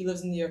way. He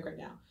lives in New York right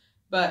now.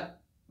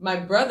 But my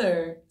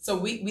brother, so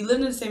we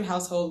lived in the same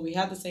household. We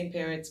had the same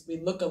parents.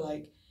 We look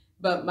alike.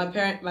 But my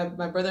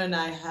brother and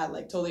I had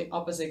like totally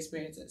opposite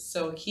experiences.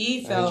 So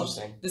he felt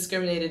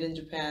discriminated in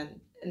Japan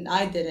and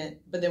I didn't.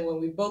 But then when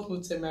we both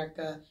moved to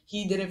America,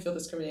 he didn't feel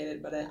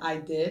discriminated, but then I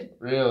did.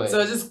 Really? So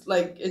it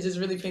just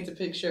really paints a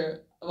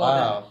picture of all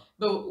that.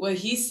 But what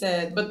he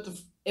said,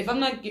 if I'm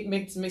not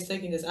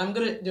mistaking this, I'm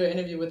gonna do an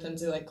interview with him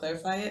to like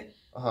clarify it.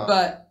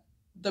 But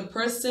the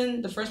first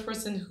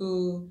person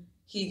who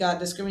he got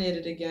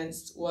discriminated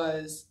against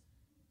was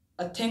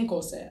a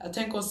tenkose. A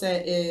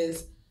tenkose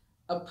is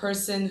a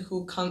person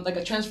who comes, like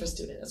a transfer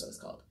student, that's what it's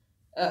called.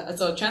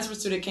 So a transfer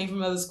student came from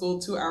another school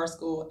to our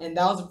school, and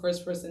that was the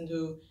first person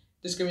who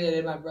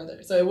discriminated my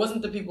brother. So it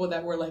wasn't the people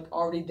that were like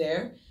already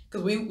there,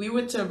 because we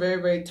went to a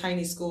very, very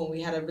tiny school and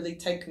we had a really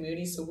tight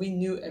community, so we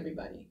knew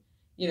everybody,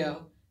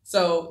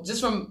 So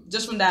just from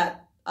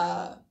that,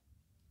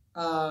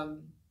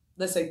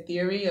 let's say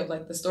theory of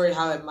like the story,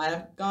 how it might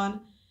have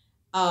gone,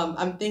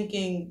 I'm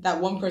thinking that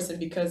one person,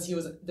 because he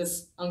was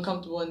this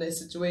uncomfortable in this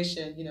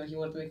situation, he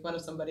wanted to make fun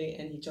of somebody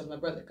and he chose my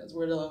brother because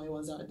we're the only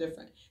ones that are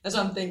different. That's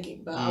what I'm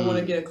thinking, but I want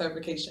to get a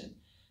clarification.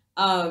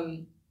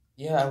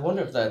 Yeah, I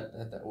wonder if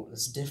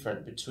that's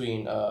different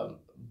between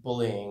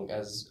bullying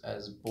as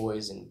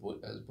boys and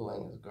as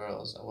bullying as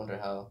girls. I wonder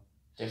how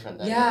different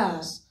that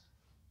is.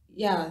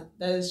 Yeah,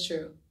 that is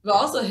true. But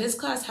also his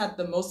class had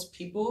the most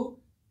people,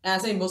 and I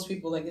say most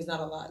people like it's not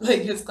a lot.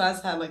 Like his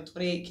class had like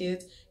 28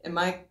 kids, and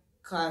my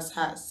class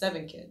had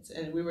 7 kids,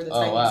 and we were the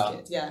tiniest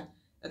kids. Yeah,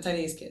 the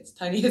tiniest kids,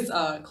 tiniest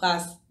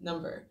class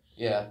number.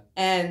 Yeah.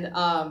 And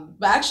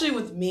but actually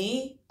with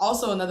me,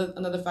 also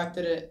another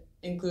factor to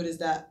include is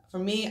that for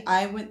me,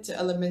 I went to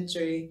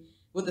elementary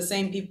with the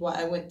same people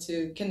I went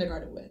to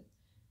kindergarten with.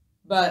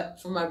 But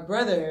for my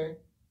brother,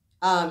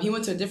 he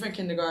went to a different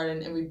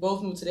kindergarten, and we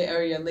both moved to the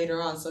area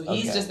later on. So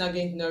he's just now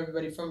getting to know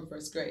everybody from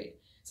first grade.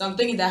 So I'm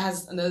thinking that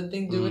has another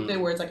thing to do with it,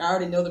 where it's like I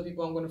already know the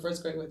people I'm going to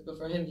first grade with, but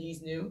for him,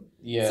 he's new.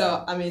 Yeah.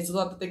 So I mean, it's a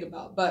lot to think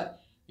about.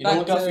 But you don't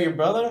look out for your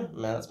brother?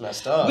 Man, that's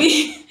messed up.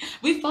 We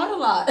fought a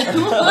lot.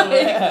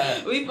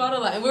 We fought a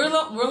lot, and we're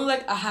only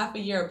like a half a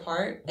year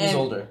apart. Who's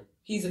older?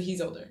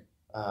 He's older.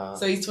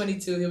 So he's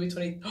 22. He'll be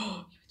 20.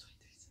 Oh,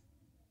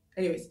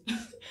 he'll be 23 soon. Anyways,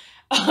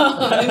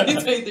 he'll be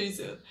 23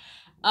 soon. It's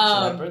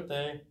my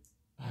birthday.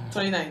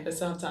 29th. That's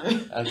not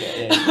time.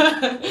 Okay.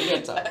 Yeah. You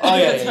got time. Oh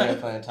yeah, you got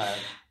plenty of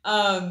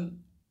time.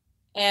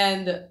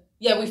 And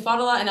yeah, we fought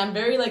a lot, and I'm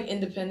very like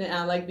independent, and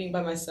I like being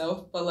by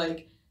myself. But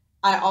like,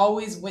 I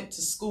always went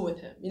to school with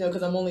him,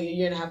 because I'm only a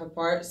year and a half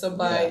apart. So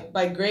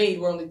by grade,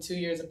 we're only 2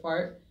 years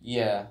apart.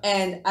 Yeah.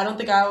 And I don't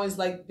think I always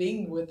like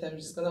being with him,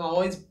 just because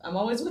I'm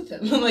always with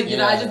him. Like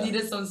I just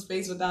needed some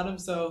space without him.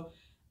 So,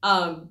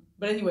 but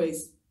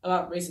anyways,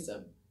 about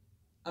racism.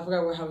 I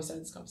forgot how we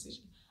started this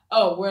conversation.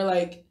 Oh, where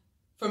like,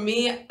 for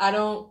me, I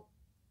don't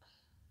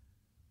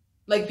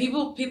like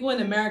people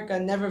in America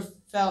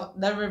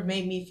never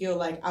made me feel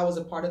like I was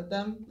a part of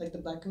them, like the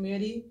Black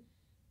community,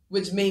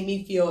 which made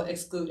me feel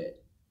excluded.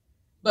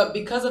 But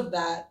because of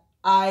that,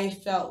 I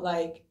felt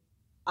like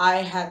I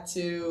had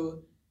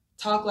to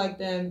talk like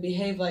them,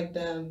 behave like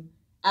them,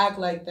 act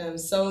like them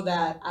so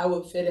that I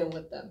would fit in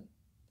with them.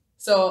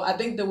 So I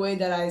think the way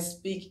that I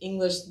speak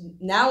English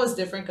now is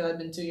different because I've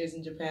been 2 years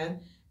in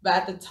Japan. But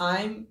at the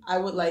time, I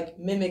would like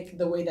mimic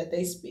the way that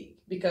they speak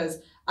because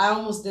I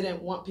almost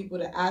didn't want people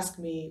to ask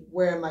me,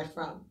 where am I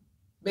from?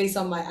 Based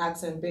on my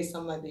accent, based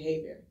on my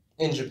behavior.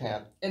 In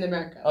Japan? In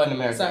America. Oh, in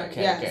America. Sorry.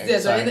 Okay, Yeah. okay. Yeah,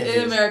 so Sorry,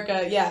 in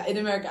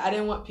America, I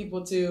didn't want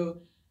people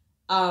to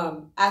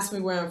ask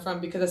me where I'm from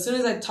because as soon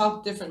as I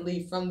talk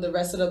differently from the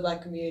rest of the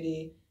Black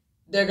community,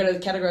 they're going to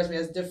categorize me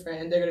as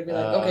different and they're going to be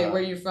like, okay,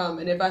 where are you from?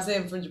 And if I say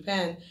I'm from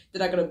Japan, they're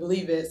not going to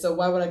believe it. So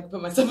why would I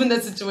put myself in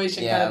that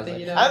situation kind of thing,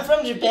 you know? I'm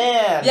from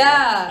Japan.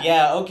 Yeah.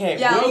 Yeah, okay.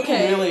 Yeah, where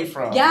okay. are you really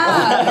from?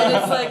 Yeah. And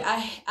it's like,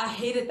 I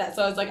hated that.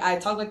 So it's like, I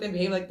talk like them,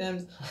 behave like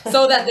them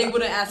so that they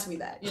wouldn't ask me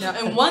that, you know?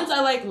 And once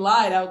I like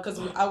lied out because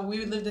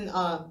we lived in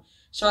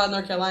Charlotte,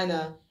 North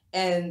Carolina,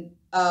 and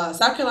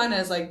South Carolina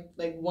is like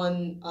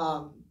one,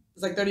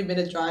 it's like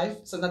 30-minute drive,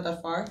 so not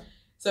that far.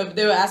 So if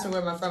they would ask me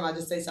where I'm from, I'd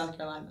just say South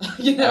Carolina.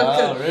 You know?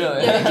 Oh,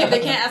 really? Yeah,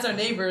 they can't ask our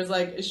neighbors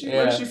like,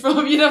 where is she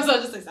from? You know, so I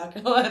just say South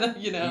Carolina.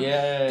 You know?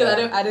 Yeah.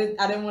 Because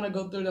I didn't want to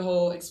go through the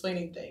whole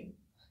explaining thing.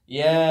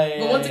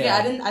 Yeah. But once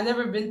again, I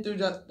never been through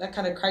that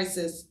kind of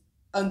crisis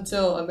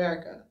until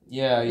America.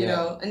 Yeah. You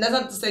know, and that's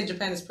not to say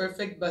Japan is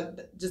perfect,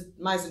 but just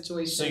my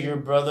situation. So your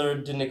brother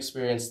didn't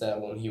experience that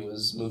when he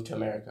was moved to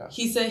America?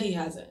 He said he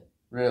hasn't.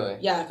 Really?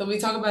 Yeah, because we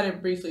talk about it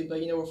briefly,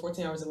 but you know we're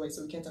 14 hours away,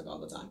 so we can't talk all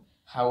the time.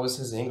 How was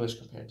his English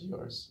compared to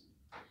yours?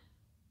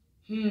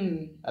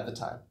 At the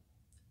time.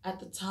 At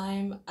the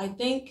time, I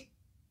think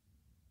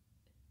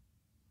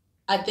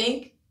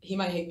he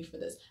might hate me for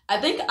this.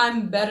 I think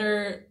I'm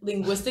better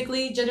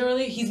linguistically,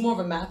 generally. He's more of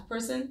a math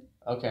person.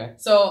 Okay.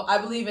 So I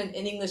believe in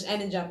English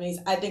and in Japanese,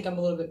 I think I'm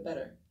a little bit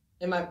better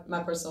in my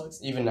personal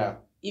experience.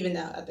 Even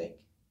now, I think.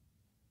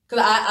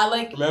 Because I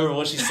like... Remember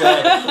what she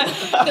said.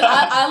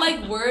 I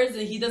like words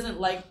and he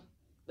doesn't like...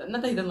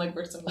 Not that he doesn't like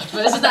words so much,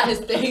 but it's just not his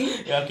thing.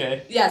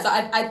 Okay. Yeah, so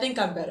I think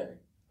I'm better.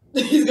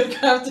 He's going to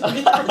come after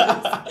me for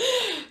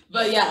this.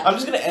 But yeah. I'm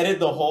just going to edit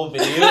the whole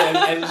video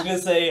and just going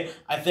to say,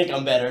 I think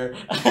I'm better.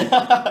 Like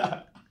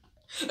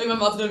my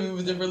mouth's going to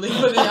move differently,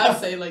 but then I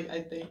say like,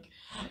 I think.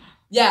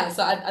 Yeah,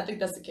 so I think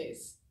that's the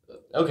case.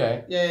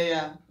 Okay.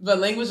 Yeah. But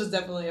language is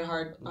definitely a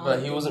hard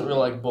But he wasn't real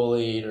like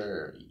bullied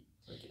or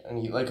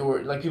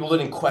like people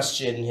didn't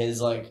question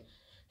his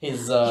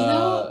his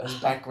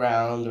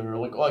background or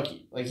like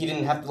he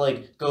didn't have to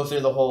like go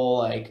through the whole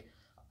like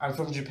I'm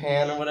from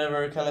Japan or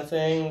whatever kind of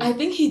thing. I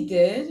think he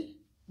did,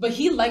 but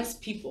he likes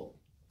people.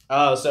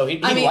 Oh, so he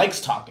likes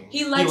talking.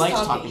 He likes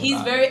talking.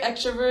 He's very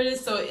extroverted,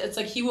 so it's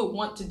like he would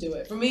want to do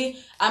it. For me,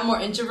 I'm more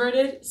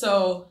introverted,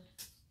 so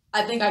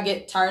I think I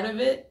get tired of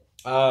it.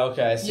 Oh,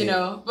 okay, I see. You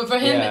know, but for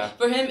him,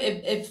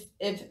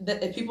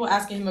 if people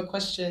asking him a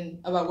question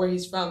about where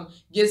he's from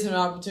gives him an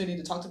opportunity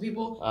to talk to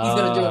people, he's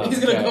gonna do it. He's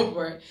gonna go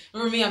for it.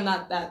 But for me, I'm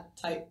not that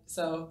type.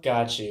 So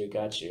got you.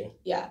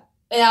 Yeah,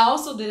 and I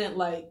also didn't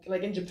like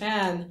in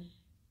Japan,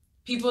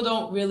 people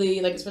don't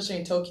really like, especially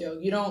in Tokyo.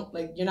 You don't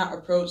like you're not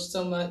approached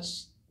so much.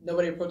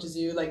 Nobody approaches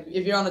you. Like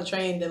if you're on a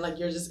train, then like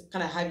you're just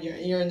kind of you're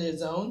in your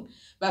zone.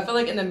 But I feel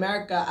like in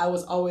America, I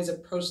was always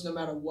approached no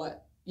matter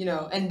what. You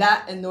know, and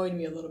that annoyed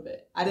me a little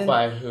bit. I didn't.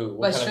 By who?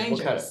 By strangers.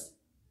 What kind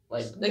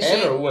of, like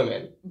men or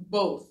women?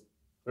 Both.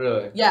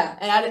 Really? Yeah,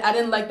 and I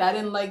didn't like that. I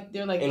didn't like.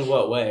 They're like. In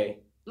what way?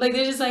 Like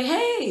they're just like,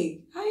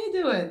 hey, how you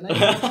doing? Like,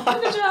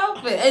 look at your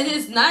outfit, and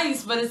it's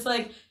nice, but it's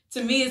like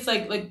to me, it's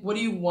like what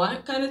do you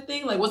want kind of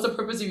thing. Like, what's the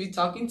purpose of you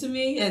talking to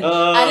me? And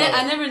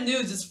I never knew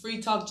just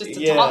free talk just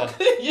to talk,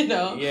 you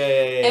know.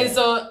 Yeah. And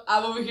so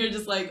I'm over here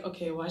just like,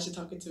 okay, why is she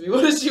talking to me?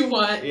 What does she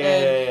want?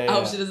 I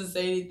hope she doesn't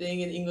say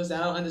anything in English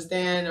that I don't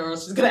understand, or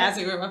else she's gonna ask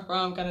me where I'm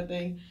from, kind of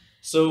thing.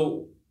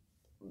 So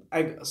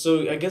I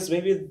guess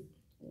maybe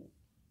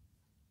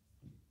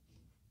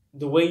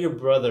the way your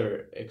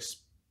brother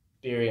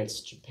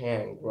experienced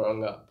Japan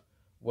growing up.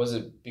 Was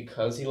it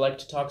because he liked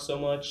to talk so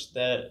much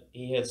that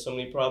he had so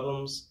many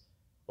problems?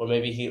 Or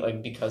maybe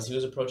because he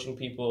was approaching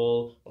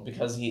people, or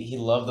because he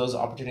loved those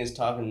opportunities to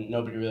talk and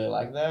nobody really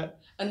liked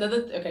that?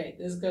 Another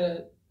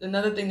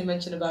thing to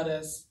mention about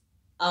us,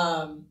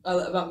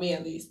 about me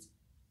at least,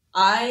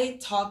 I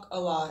talk a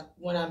lot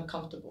when I'm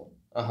comfortable.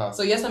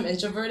 So yes, I'm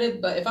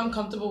introverted, but if I'm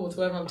comfortable with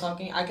whoever I'm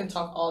talking, I can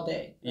talk all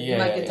day. You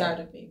might get tired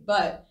of me.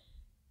 But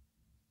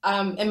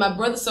and my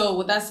brother, so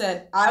with that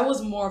said, I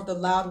was more of the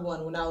loud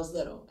one when I was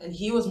little, and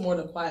he was more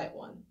the quiet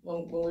one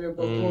when we were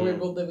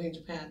both living in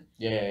Japan.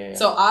 Yeah.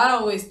 So I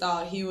always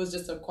thought he was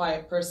just a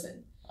quiet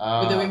person.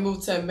 But then we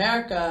moved to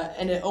America,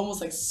 and it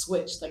almost like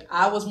switched. Like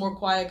I was more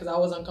quiet because I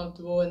was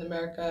uncomfortable in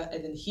America,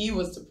 and then he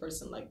was the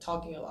person like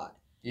talking a lot.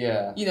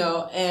 Yeah. You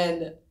know,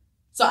 and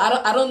So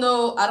I don't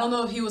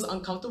know if he was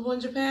uncomfortable in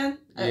Japan.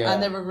 I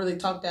never really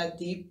talked that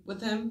deep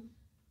with him.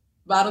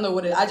 But I don't know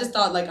what it. I just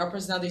thought like our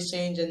personalities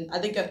change, and I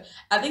think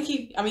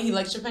he. I mean, he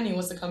likes Japan. He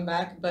wants to come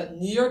back, but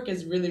New York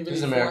is really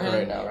He's in America for him.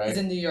 Right now, right? He's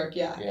in New York,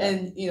 yeah.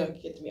 And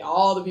get to meet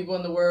all the people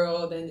in the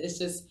world, and it's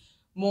just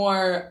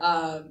more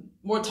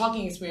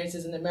talking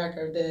experiences in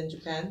America than in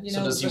Japan.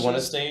 So does he want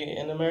to stay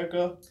in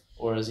America,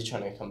 or is he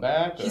trying to come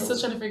back? He's still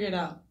trying to figure it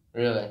out.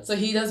 Really? So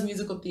he does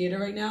musical theater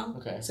right now.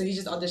 Okay. So he's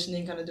just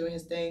auditioning, kind of doing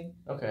his thing.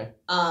 Okay.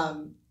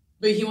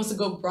 But he wants to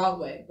go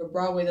Broadway, but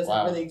Broadway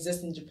doesn't really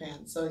exist in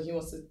Japan. So he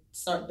wants to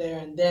start there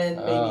and then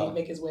maybe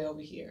make his way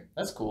over here.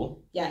 That's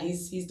cool. Yeah,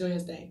 he's doing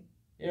his thing.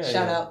 Yeah.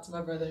 Shout out to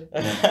my brother.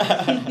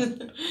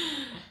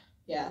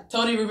 Yeah,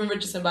 Tony Ruben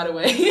Richardson, by the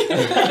way,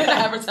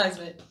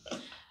 advertisement.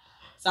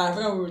 Sorry, I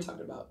forgot what we were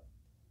talking about.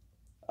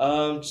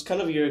 Just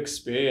kind of your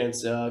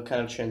experience, kind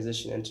of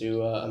transition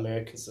into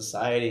American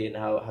society and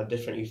how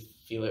different you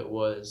feel it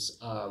was.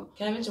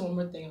 Can I mention one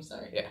more thing? I'm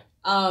sorry. Yeah.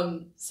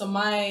 So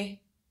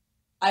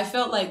I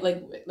felt like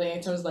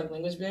in terms of like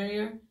language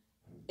barrier,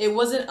 it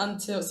wasn't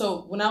until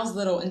when I was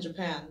little in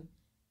Japan,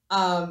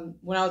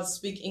 when I would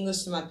speak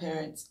English to my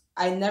parents,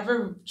 I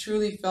never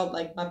truly felt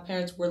like my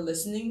parents were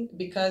listening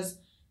because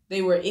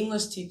they were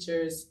English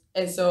teachers,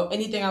 and so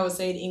anything I would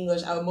say in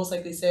English, I would most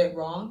likely say it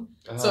wrong.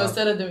 So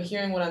instead of them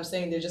hearing what I'm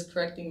saying, they're just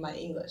correcting my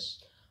English.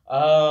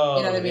 Oh,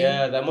 you know what I mean?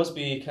 Yeah, that must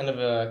be kind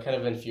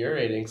of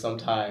infuriating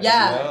sometimes.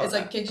 Yeah, you know? It's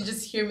like, can't you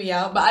just hear me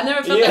out? But I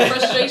never felt that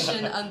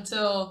frustration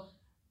until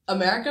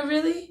America,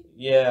 really.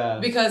 Yeah.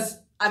 Because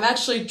I'm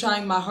actually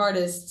trying my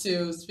hardest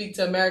to speak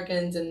to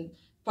Americans, and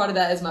part of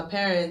that is my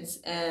parents,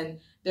 and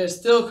they're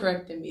still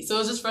correcting me. So it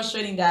was just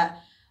frustrating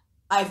that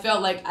I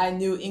felt like I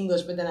knew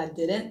English, but then I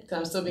didn't because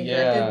I'm still being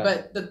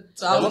corrected. But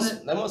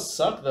that must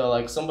suck though.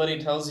 Like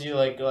somebody tells you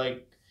like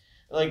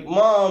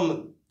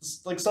Mom,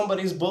 like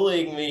somebody's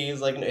bullying me.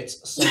 He's like,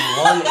 it's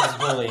someone is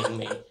bullying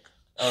me.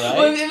 All right.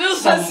 Well, it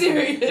was so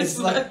serious. It's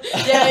like,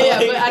 yeah.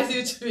 But I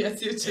see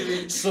what you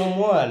mean.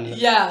 Someone.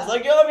 Yeah. It's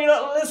like, you're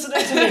not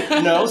listening to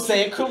me. No,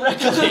 say it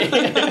correctly.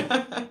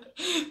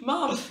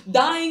 Mom,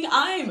 dying.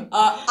 I'm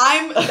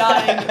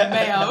dying,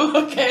 ma'am.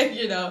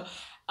 Okay,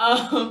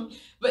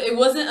 But it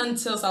wasn't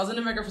until I was in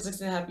America for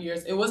 6.5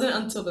 years. It wasn't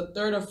until the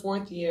 3rd or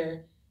 4th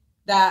year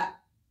that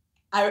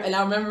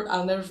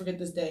I'll never forget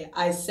this day.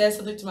 I said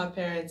something to my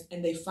parents,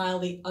 and they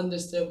finally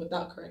understood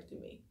without correcting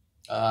me.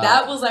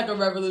 That was like a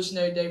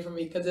revolutionary day for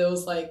me because it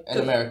was like in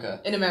America.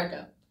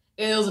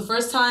 It was the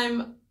first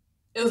time.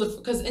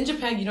 Because in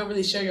Japan you don't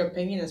really share your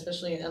opinion,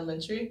 especially in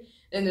elementary.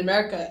 In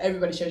America,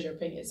 everybody shares your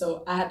opinion,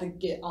 so I had to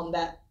get on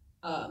that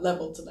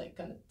level to like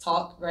kind of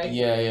talk, right?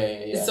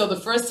 Yeah. So the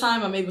first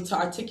time I'm able to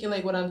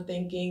articulate what I'm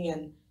thinking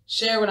and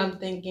share what I'm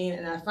thinking,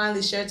 and I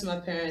finally shared to my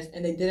parents,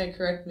 and they didn't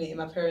correct me, and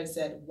my parents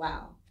said,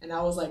 "Wow." And I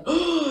was like,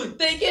 oh,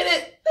 they get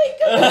it. They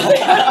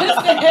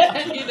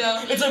understand,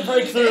 It's a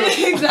breakthrough.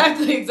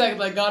 Exactly.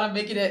 Like, God, I'm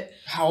making it.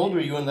 How old were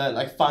you when that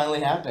like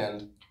finally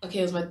happened? Okay,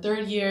 it was my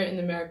 3rd year in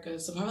America,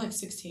 so probably like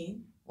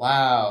 16.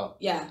 Wow.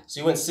 Yeah. So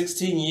you went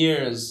 16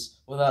 years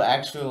without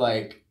actually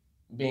like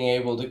being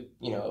able to,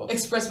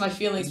 express my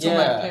feelings to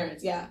my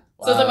parents. Yeah.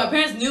 Wow. So it's like my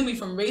parents knew me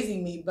from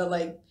raising me, but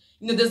like,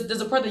 there's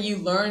a part that you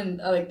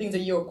learn, like things that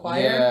you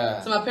acquire.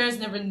 Yeah. So my parents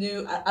never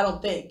knew. I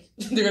don't think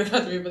they're gonna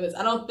come to me for this.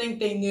 I don't think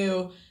they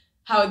knew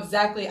how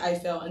exactly I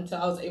felt until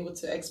I was able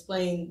to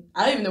explain.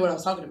 I don't even know what I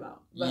was talking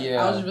about, but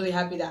I was just really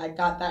happy that I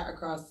got that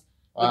across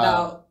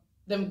without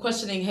them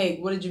questioning. Hey,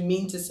 what did you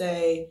mean to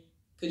say?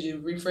 Could you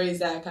rephrase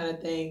that kind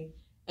of thing?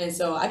 And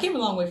so I came a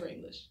long way for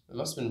English. It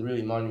must have been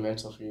really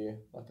monumental for you,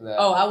 like that.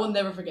 Oh, I will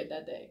never forget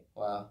that day.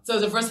 Wow. So it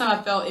was the first time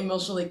I felt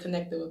emotionally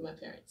connected with my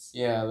parents.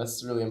 Yeah,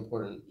 that's really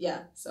important.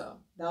 Yeah, so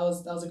that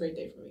was a great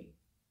day for me.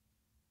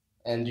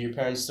 And do your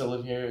parents still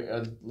live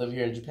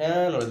here in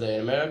Japan, or are they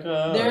in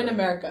America? They're in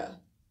America.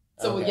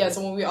 So okay.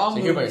 So when we all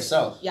moved. So you're by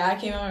yourself? Yeah, I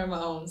came out on my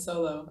own,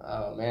 solo.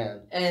 Oh,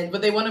 man.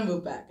 But they want to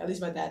move back. At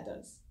least my dad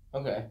does.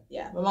 Okay.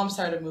 Yeah, my mom's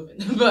tired of moving,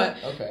 but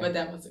okay. My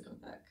dad wants to come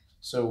back.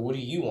 So what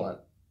do you want?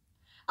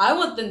 I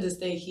want them to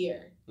stay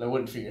here. No,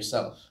 what for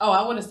yourself? Oh,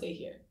 I want to stay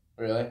here.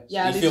 Really?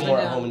 Yeah. So you feel more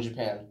at home in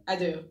Japan? I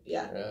do,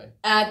 yeah. Really?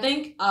 And I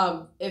think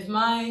I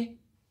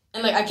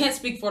can't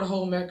speak for the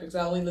whole America because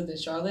I only lived in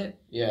Charlotte.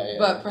 Yeah.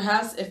 But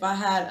perhaps if I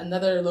had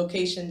another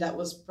location that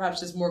was perhaps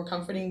just more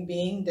comforting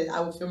being, then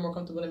I would feel more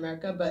comfortable in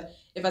America. But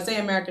if I say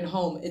American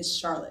home, it's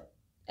Charlotte.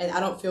 And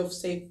I don't feel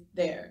safe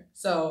there.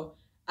 So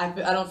I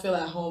don't feel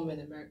at home in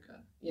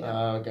America.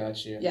 Oh,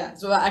 got you. Yeah,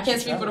 so I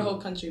can't speak for the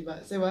whole country,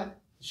 but say what?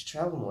 You should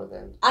travel more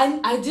then.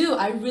 I do.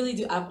 I really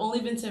do. I've only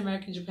been to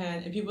America and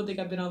Japan, and people think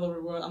I've been all over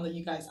the world. I'm like,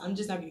 you guys, I'm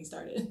just not getting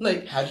started.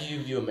 Like, how do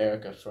you view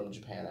America from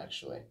Japan,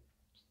 actually?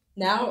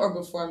 Now or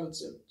before I moved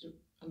to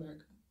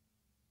America?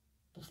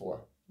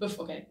 Before.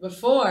 Okay.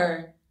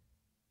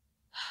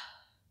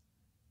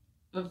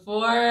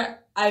 Before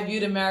I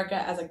viewed America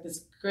as like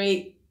this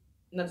great,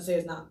 not to say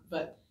it's not,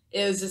 but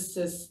it was just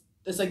this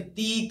like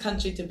the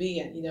country to be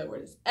in, where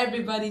there's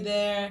everybody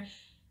there.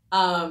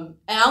 And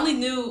I only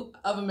knew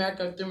of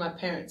America through my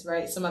parents,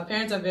 right? So my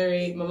parents are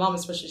my mom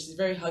especially, she's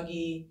very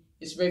huggy,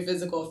 It's very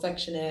physical,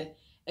 affectionate.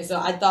 And so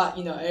I thought,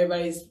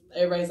 everybody's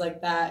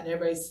like that, and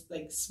everybody's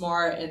like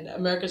smart, and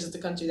America's just a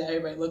country that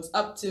everybody looks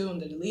up to,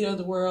 and they're the leader of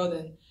the world,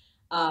 and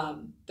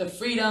the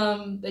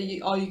freedom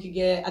that all you could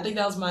get. I think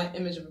that was my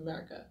image of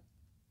America.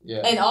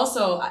 Yeah. And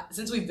also,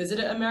 since we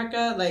visited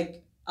America,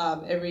 like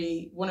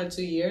every 1 or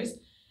 2 years,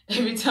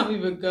 every time we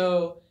would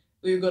go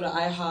to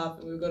IHOP,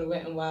 and we would go to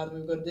Wet n Wild, and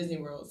we would go to Disney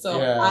World. So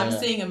I'm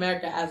seeing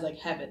America as like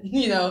heaven,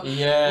 where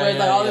it's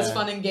like all this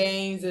fun and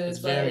games, and it's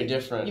very like,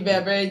 different. Yeah,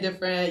 very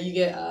different. You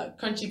get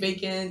crunchy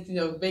bacon.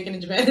 Bacon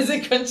in Japan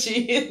isn't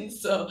crunchy, and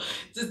so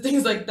just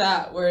things like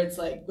that, where it's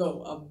like,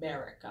 go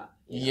America.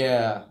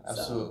 Yeah,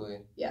 absolutely.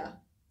 So, yeah.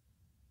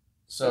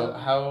 So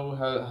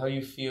how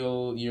you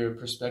feel your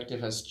perspective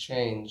has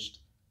changed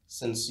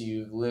since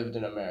you've lived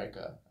in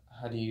America?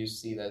 How do you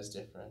see that as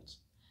different?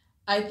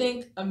 I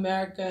think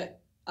America,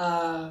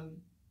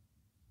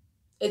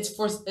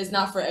 it's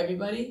not for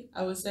everybody,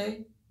 I would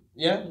say.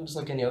 Yeah, just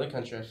like any other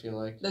country, I feel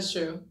like. That's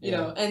true.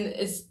 And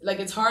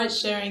it's hard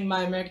sharing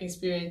my American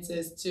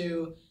experiences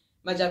to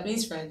my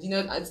Japanese friends.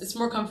 It's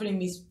more comforting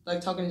me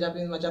like talking to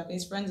Japanese with my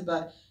Japanese friends,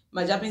 but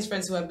my Japanese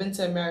friends who have been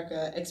to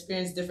America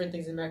experience different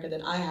things in America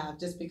than I have,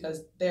 just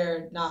because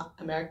they're not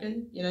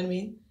American. You know what I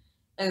mean?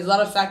 And there's a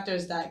lot of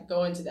factors that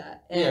go into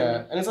that.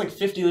 And it's like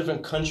 50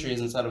 different countries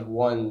inside of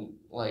one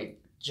like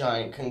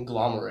giant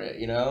conglomerate,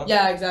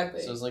 Yeah,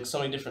 exactly. So there's like so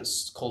many different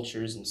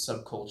cultures and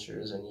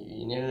subcultures, and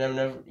you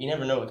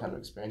never know what kind of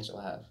experience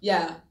you'll have.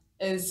 Yeah,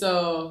 and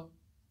so,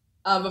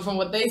 but from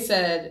what they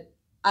said,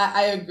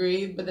 I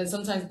agree. But then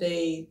sometimes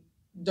they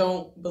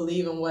don't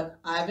believe in what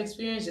I've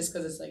experienced, just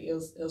because it's like it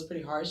was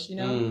pretty harsh,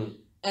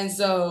 And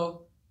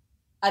so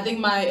I think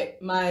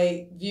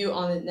my view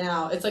on it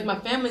now, it's like my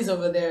family's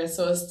over there,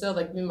 so it's still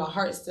like my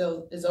heart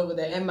still is over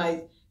there, and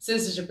my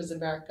citizenship is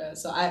America.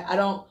 So I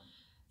don't.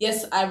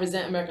 Yes, I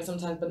resent America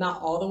sometimes, but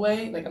not all the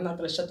way. Like, I'm not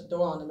gonna shut the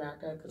door on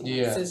America because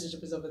my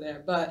citizenship is over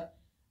there. But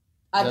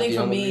I think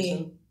for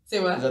me, say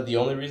what? Is that the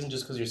only reason?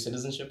 Just because your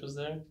citizenship is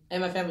there?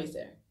 And my family's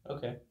there.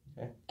 Okay.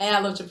 And I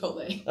love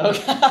Chipotle.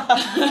 Okay.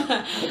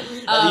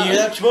 You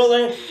have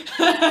Chipotle?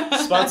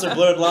 Sponsor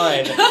Blurred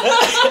Line.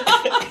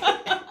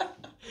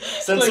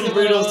 Send like some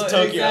burritos to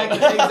Tokyo.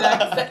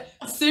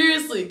 Exactly.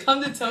 Seriously,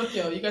 come to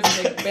Tokyo. You guys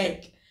will make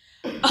bank.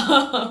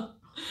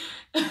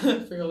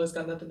 Friola's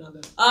got nothing on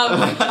them.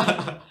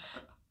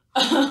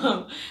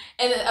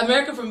 And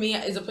America for me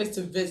is a place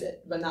to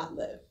visit, but not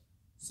live.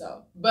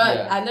 So,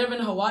 but I've never been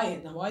to Hawaii,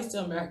 and Hawaii's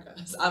still America.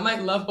 So I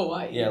might love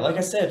Hawaii. Yeah, like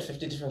I said,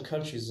 50 different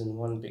countries in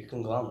one big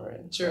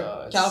conglomerate. True.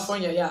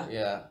 California, yeah.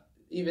 Yeah.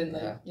 Even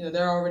like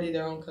they're already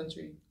their own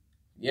country.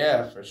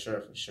 Yeah, for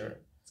sure.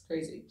 It's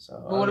crazy.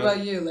 So, but what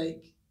about you?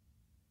 Like,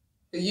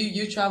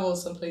 you travel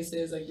some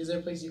places. Like, is there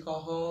a place you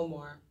call home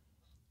or?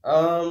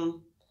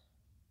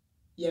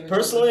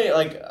 Personally,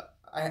 like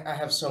I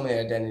have so many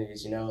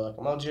identities. Like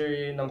I'm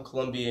Algerian, I'm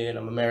Colombian,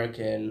 I'm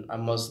American,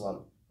 I'm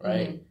Muslim,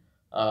 right?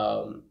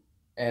 Mm-hmm.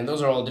 And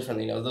those are all different.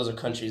 Those are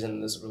countries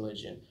in this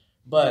religion.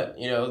 But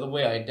the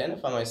way I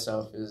identify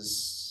myself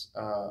is,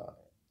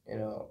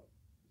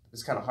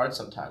 it's kind of hard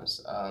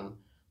sometimes.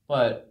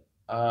 But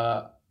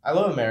I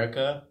love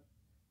America,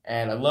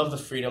 and I love the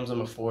freedoms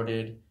I'm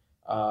afforded.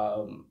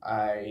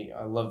 I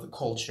love the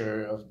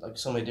culture of like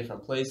so many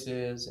different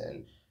places,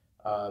 and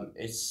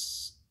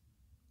it's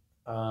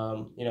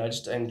I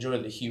enjoy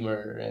the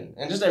humor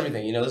and just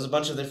everything. There's a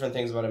bunch of different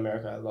things about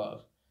America I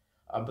love,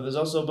 but there's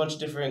also a bunch of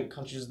different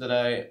countries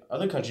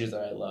other countries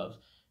that I love,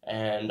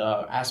 and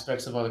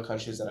aspects of other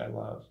countries that I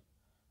love.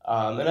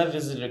 And I've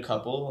visited a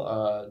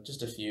couple,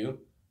 just a few,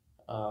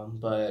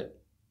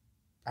 but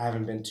I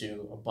haven't been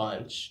to a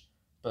bunch.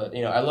 But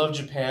I love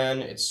Japan.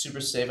 It's super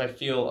safe. I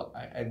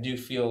do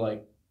feel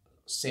like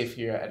safe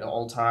here at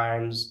all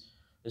times.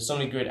 There's so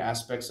many great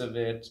aspects of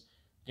it.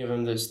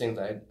 Given there's things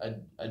that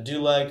I do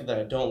like, that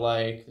I don't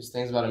like. There's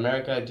things about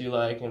America I do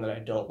like and that I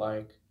don't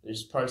like.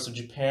 There's parts of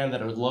Japan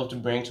that I would love to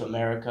bring to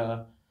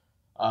America.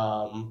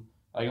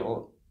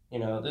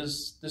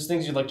 There's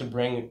things you'd like to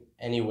bring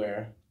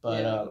anywhere.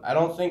 But I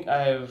don't think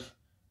I've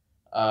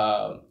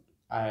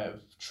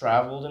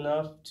traveled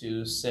enough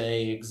to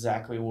say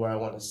exactly where I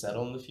want to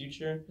settle in the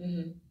future.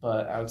 Mm-hmm.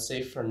 But I would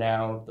say for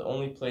now, the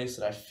only place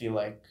that I feel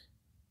like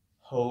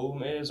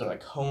home is, or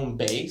like home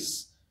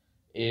base,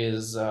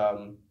 is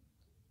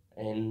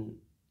in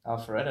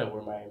Alpharetta,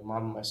 where my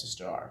mom and my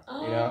sister are.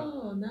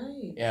 Oh,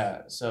 nice.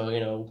 Yeah,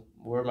 so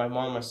where my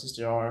mom and my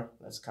sister are,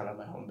 that's kind of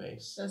my home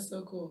base. That's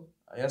so cool.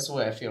 That's the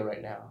way I feel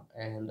right now,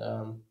 and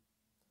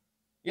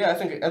I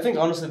think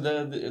honestly,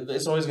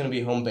 it's always gonna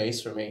be home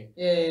base for me.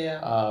 Yeah.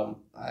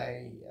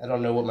 I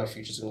don't know what my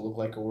future's gonna look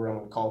like or where I'm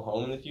gonna call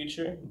home in the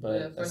future,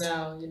 but for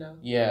now,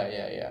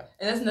 Yeah.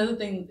 And that's another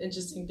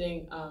interesting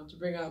thing to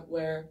bring up,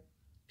 where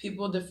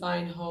people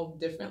define home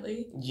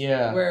differently.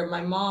 Yeah. Where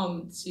my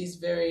mom, she's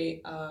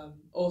very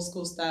old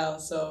school style,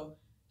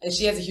 and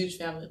she has a huge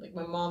family. Like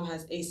my mom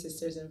has 8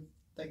 sisters and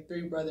like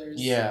 3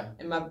 brothers. Yeah.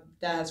 And my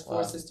dad has 4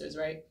 Wow. sisters,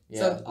 right? Yeah,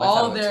 So my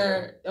all family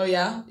their huge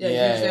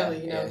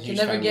family, yeah, can huge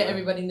never get family.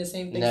 everybody in the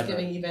same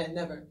Thanksgiving event,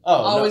 never. Oh,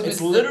 Always no, it's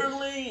missing-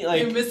 literally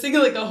like You're missing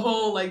like a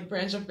whole like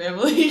branch of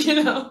family,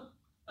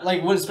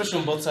 like when, especially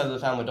when both sides of the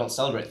family don't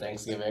celebrate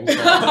Thanksgiving. So,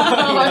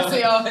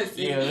 I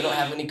see. Yeah, we don't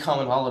have any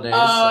common holidays.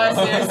 Oh,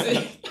 so. I see.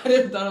 I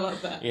never thought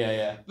about that.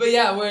 Yeah. But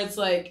yeah, where it's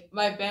like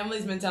my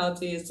family's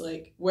mentality is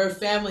like where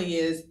family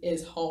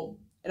is home,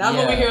 and I'm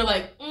over here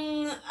like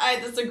I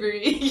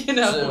disagree.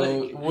 So,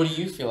 like, what do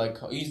you feel like?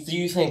 Do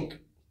you think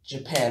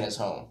Japan is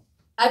home?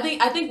 I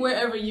think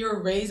wherever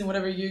you're raised and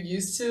whatever you're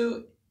used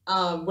to,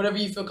 whatever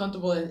you feel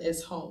comfortable in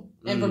is home.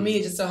 And for me,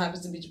 it just so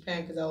happens to be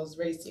Japan because I was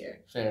raised here.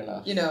 Fair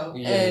enough.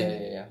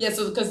 Yeah.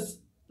 So because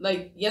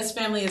like yes,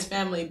 family is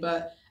family,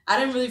 but I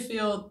didn't really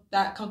feel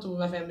that comfortable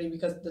with my family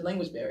because of the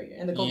language barrier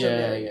and the culture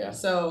barrier. Yeah.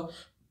 So,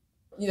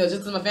 just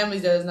because my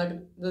family's there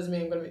doesn't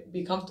mean I'm gonna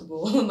be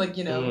comfortable. like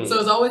Mm. So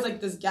it's always like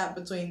this gap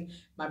between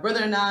my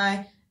brother and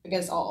I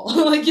against all.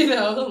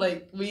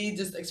 like we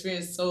just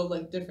experience so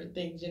like different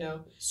things.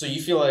 So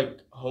you feel like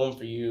home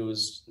for you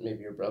is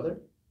maybe your brother?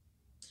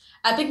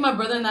 I think my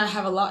brother and I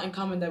have a lot in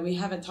common that we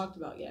haven't talked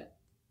about yet.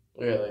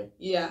 Really?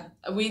 Yeah,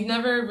 we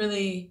never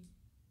really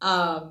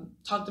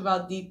talked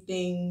about deep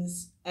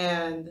things,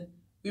 and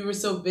we were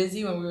so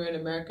busy when we were in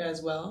America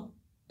as well,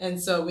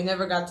 and so we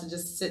never got to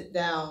just sit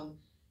down.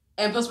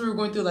 And plus, we were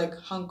going through like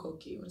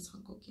hankoki. What is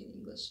hankoki in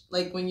English?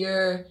 Like when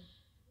you're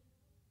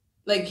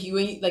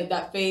like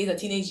that phase, that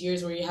teenage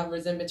years where you have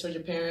resentment towards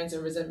your parents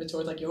and resentment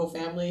towards like your whole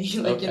family.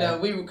 Okay.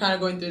 We were kind of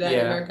going through that in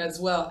America as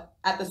well,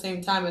 at the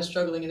same time as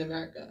struggling in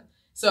America.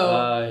 So,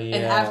 yeah.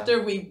 and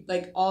after we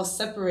like all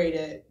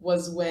separated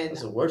was when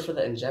There's a word for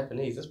that in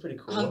Japanese. That's pretty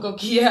cool.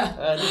 hankoki, yeah.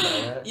 I didn't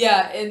know that.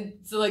 Yeah, and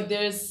so like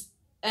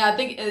and I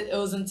think it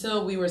was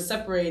until we were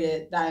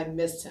separated that I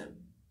missed him.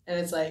 And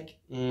it's like,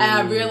 and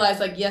I realized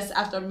like, yes,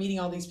 after meeting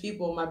all these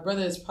people, my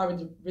brother is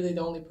probably really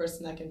the only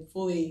person I can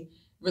fully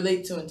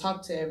relate to and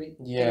talk to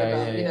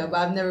everything about, but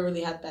I've never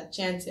really had that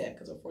chance yet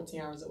because we're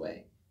 14 hours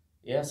away.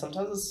 Yeah,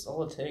 sometimes that's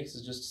all it takes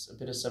is just a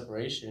bit of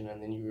separation,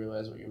 and then you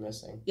realize what you're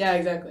missing. Yeah,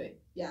 exactly.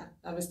 Yeah,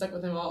 I've been stuck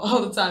with him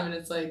all the time, and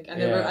it's like I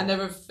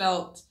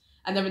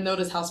never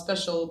noticed how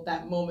special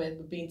that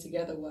moment of being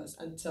together was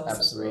until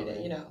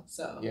separated.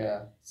 So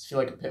yeah, I feel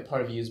like a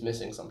part of you is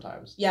missing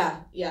sometimes. Yeah.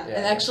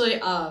 And actually,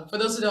 for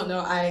those who don't know,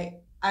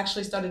 I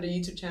actually started a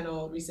YouTube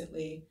channel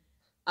recently.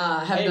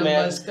 Hey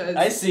man,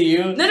 I see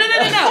you. No. But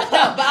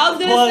I was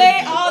gonna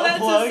say all that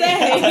to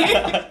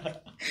say.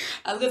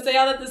 I was gonna say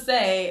all that to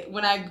say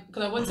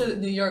because I went to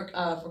New York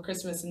for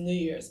Christmas and New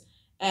Year's,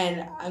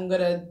 and I'm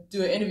gonna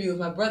do an interview with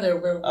my brother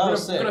where we're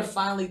gonna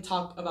finally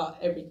talk about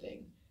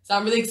everything. So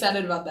I'm really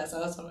excited about that. So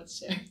that's what I want to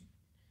share.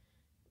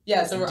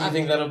 Yeah. So do you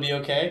think that'll be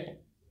okay?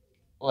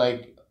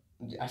 Like,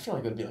 I feel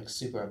like it would be like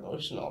super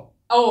emotional.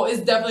 Oh,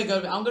 it's definitely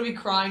gonna be. I'm gonna be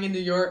crying in New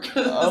York.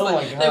 Oh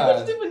my god! Like, what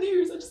did you do for New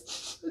Year's?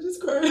 I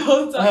just cried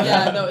all the time.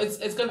 Yeah, no, it's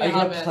gonna be. Are you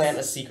gonna plant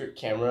a secret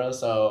camera?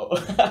 So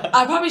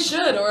I probably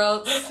should, or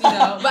else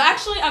But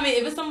actually, I mean,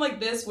 if it's something like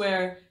this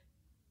where,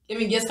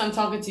 yes, I'm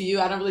talking to you.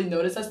 I don't really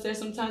notice us there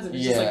sometimes. If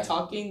it's just like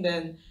talking,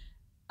 then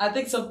I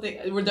think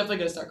we're definitely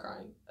gonna start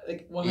crying,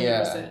 like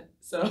 100%.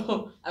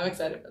 So I'm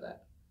excited for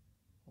that.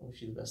 I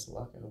wish you the best of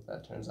luck. I hope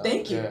that turns out.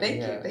 Thank you.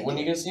 When are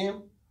you gonna see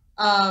him?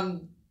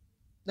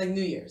 Like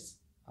New Year's.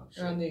 Oh,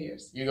 shit. Around New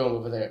Year's. You're going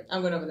over there.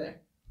 I'm going over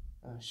there.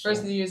 Oh, shit.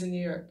 First New Year's in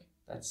New York.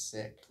 That's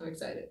sick. I'm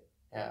excited.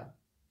 Yeah.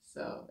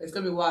 So it's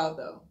gonna be wild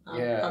though.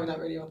 I'm probably not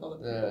ready with all the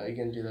people. Are you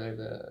gonna do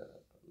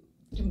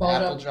the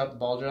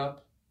ball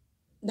drop?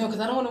 No, because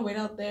I don't want to wait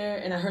out there,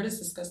 and I heard it's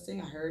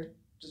disgusting.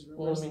 Just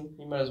rumors. Well, I mean,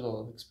 you might as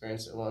well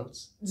experience it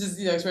once. Just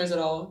experience it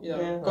all.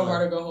 Go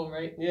hard or go home,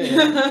 right?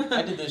 Yeah.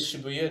 I did the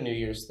Shibuya New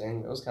Year's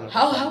thing. That was kind of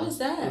how was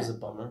that? It was a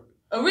bummer.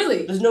 Oh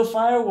really? There's no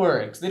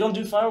fireworks. They don't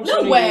do fireworks.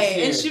 No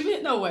way. And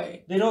Shibuya, no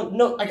way. They don't.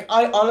 No, like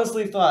I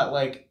honestly thought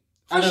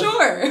for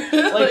sure.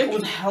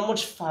 With how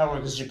much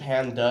fireworks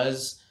Japan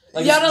does.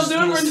 Like, yeah, don't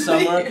do it for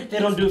summer. They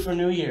don't do it for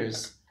New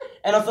Year's.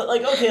 And I thought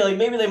okay,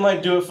 maybe they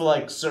might do it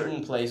for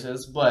certain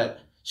places, but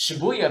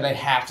Shibuya they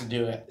have to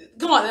do it.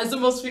 Come on, that's the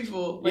most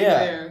people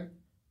there.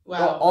 Wow.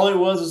 Well, all it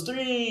was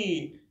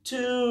 3,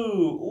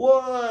 2,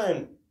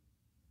 1.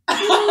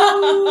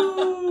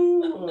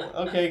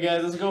 Okay,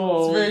 guys, let's go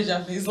home. It's very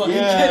Japanese.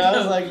 I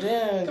was like,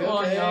 damn. Come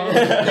on, y'all.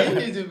 They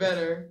need to do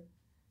better.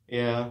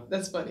 Yeah.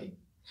 That's funny.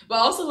 But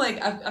also,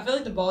 I feel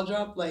like the ball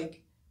drop,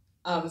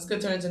 it's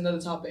gonna turn into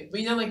another topic.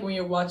 But when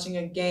you're watching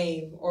a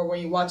game or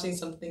when you're watching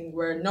something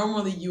where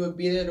normally you would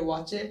be there to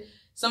watch it,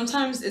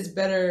 sometimes it's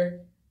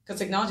better, because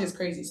technology is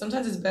crazy.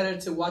 Sometimes it's better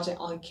to watch it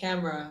on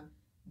camera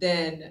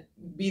than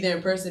be there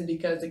in person,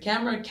 because the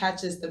camera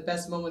catches the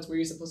best moments where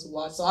you're supposed to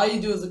watch. So all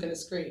you do is look at a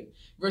screen.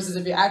 Versus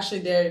if you're actually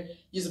there,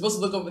 you're supposed to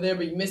look over there,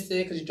 but you missed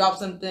it because you dropped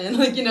something.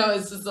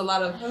 It's just a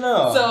lot of. I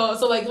know. So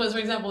for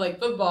example,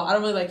 football. I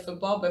don't really like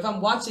football, but if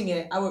I'm watching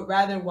it, I would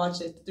rather watch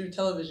it through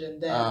television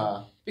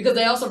than because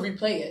they also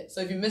replay it.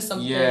 So if you miss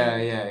something,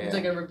 it's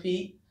like a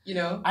repeat.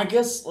 I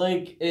guess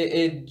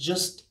it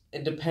just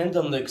it depends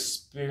on the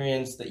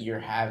experience that you're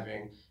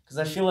having. Because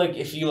I feel like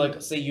if you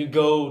like, say you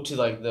go to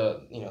like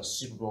the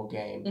Super Bowl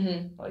game,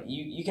 Mm-hmm. like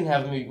you can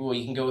have maybe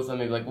you can go with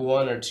maybe like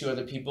one or two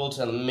other people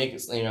to make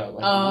it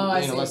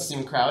less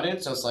seem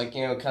crowded. So it's like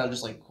kind of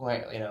just like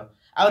quite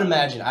I would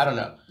imagine, I don't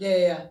know.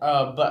 Yeah.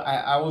 But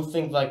I would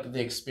think like the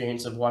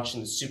experience of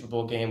watching the Super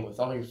Bowl game with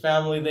all your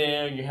family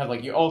there. You have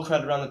like you're all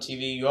crowded around the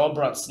TV. You all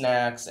brought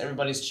snacks.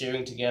 Everybody's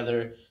cheering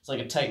together. It's like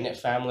a tight knit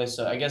family.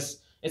 So I guess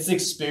it's the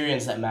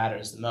experience that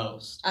matters the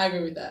most. I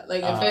agree with that.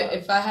 Like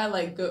if I had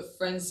like good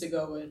friends to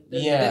go with,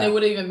 then it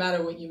wouldn't even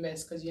matter what you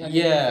missed because you had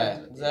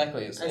friends with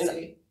exactly. You. I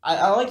see.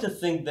 I like to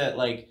think that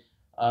like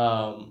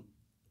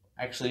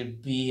actually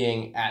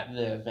being at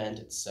the event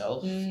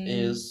itself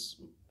is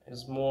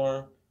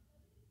more.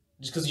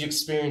 Just because you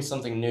experience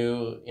something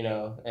new,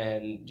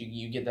 and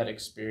you get that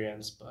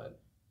experience, but...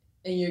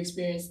 And you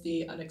experience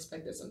the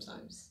unexpected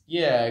sometimes.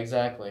 Yeah,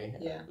 exactly.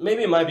 Yeah.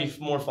 Maybe it might be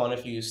more fun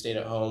if you stayed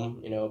at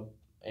home,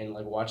 and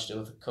like watched it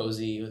with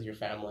your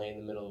family in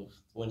the middle of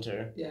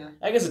winter. Yeah.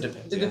 I guess it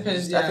depends. It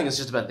depends, yeah. I think it's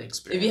just about the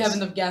experience. If you have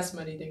enough gas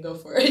money, then go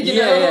for it.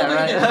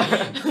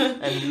 Right.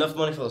 And enough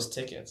money for those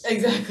tickets.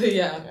 Exactly,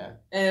 yeah.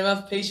 And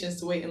enough patience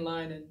to wait in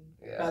line and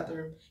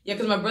bathroom. Yeah,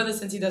 because my brother,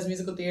 since he does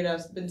musical theater,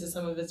 I've been to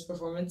some of his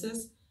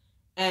performances.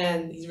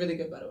 And he's really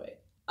good, by the way.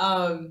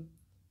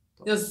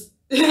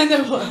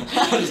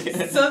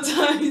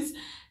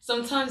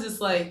 Sometimes it's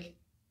like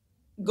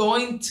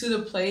going to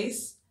the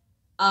place.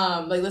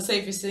 Like let's say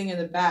if you're sitting in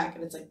the back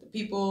and it's like the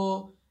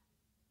people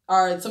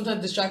are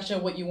sometimes distraction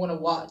of what you want to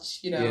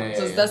watch.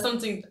 That's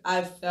something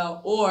I've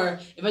felt. Or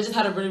if I just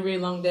had a really really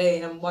long day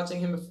and I'm watching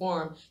him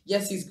perform,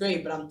 yes, he's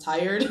great, but I'm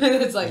tired.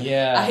 It's like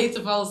I hate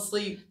to fall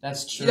asleep.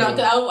 That's true.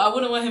 I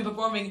wouldn't want him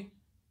performing.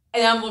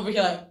 And I'm over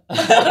here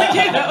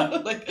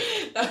like,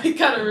 that'd be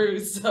kind of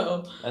rude.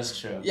 So that's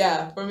true.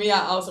 Yeah, for me,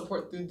 I'll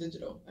support through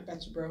digital. I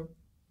got you, bro.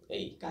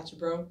 Hey, got you,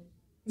 bro.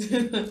 What's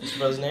your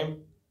brother's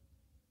name?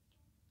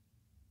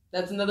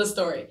 That's another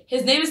story.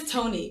 His name is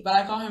Tony, but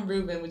I call him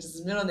Ruben, which is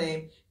his middle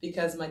name,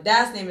 because my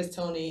dad's name is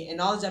Tony, and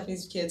all the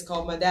Japanese kids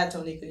called my dad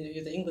Tony because he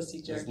was an English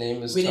teacher. His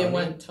name is We Tony? Didn't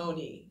want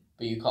Tony.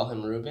 But you call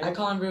him Ruben? I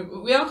call him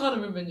Ruben. We all call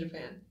him Ruben in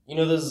Japan.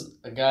 There's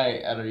a guy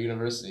at our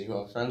university who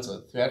I'm friends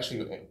with who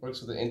actually works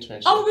with an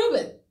internship. Oh,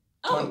 Ruben.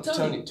 Oh,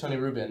 Tony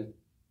Rubin.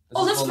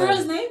 That's for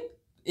his name?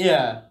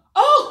 Yeah.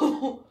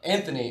 Oh!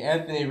 Anthony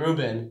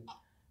Rubin.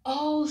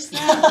 Oh,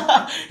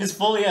 snap. His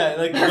full,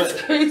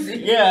 That's crazy.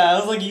 Yeah, I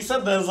was like, you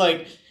said that, I was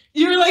like...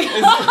 You were like...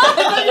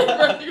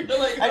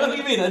 I what do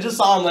you mean? I just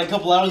saw him like a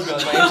couple hours ago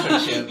at my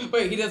internship.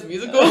 Wait, he does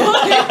musical?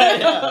 What?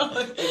 Yeah,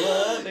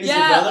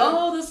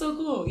 oh, that's so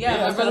cool.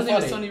 Yeah, my brother's name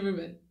is Tony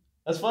Rubin.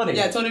 That's funny.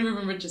 Yeah, Tony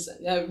Rubin Richardson.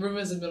 Yeah, Rubin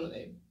is his middle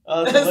name.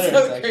 Oh, that's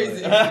so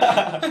crazy.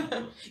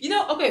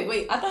 Okay,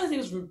 wait. I thought his name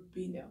was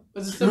Rubino.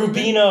 Was it still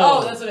Rubino?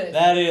 Oh, that's what it is.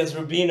 That is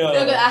Rubino.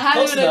 No, I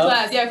had him in a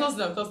class. Yeah, close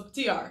enough.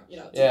 TR.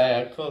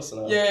 Yeah, close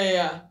enough.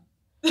 Yeah.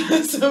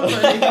 That's so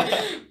funny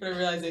for the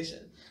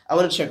realization. I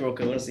want to check real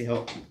quick. I want to see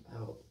how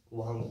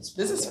long this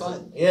is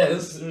fun. Yeah,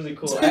 this is really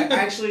cool.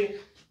 Actually,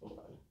 hold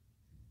on.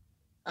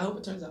 I hope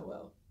it turns out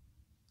well.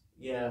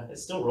 Yeah,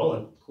 it's still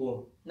rolling.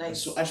 Cool.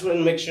 Nice. I just want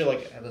to make sure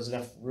there's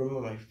enough room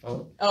on my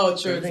phone. Oh,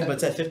 true. Exactly. But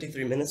it's at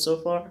 53 minutes so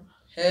far.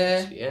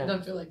 Yeah.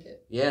 Don't feel like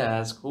it. Yeah,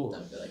 that's cool.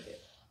 Don't feel like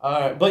it.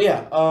 Alright, but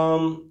yeah,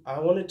 I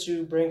wanted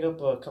to bring up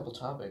a couple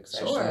topics.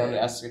 Sure. Actually, I wanted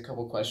to ask a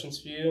couple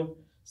questions for you.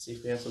 See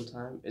if we have some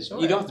time.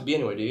 Sure. You don't have to be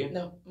anywhere, do you?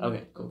 No.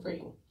 Okay,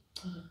 cool.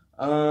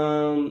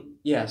 Mm-hmm.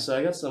 Yeah, so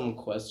I got some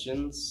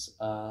questions.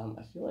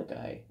 I feel like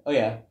oh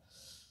yeah.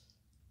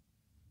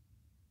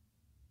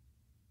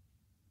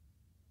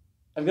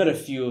 I've got a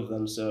few of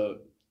them,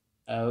 so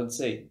I would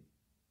say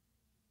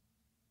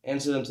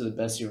answer them to the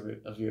best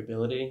of your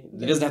ability.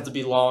 It doesn't have to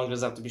be long, it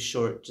doesn't have to be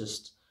short,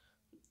 just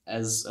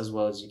as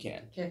well as you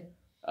can. Okay.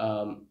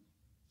 How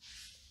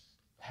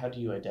do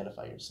you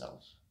identify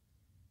yourself?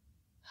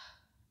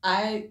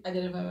 I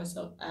identify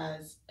myself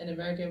as an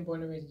American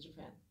born and raised in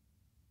Japan.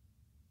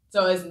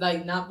 So it's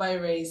like not by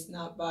race,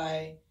 not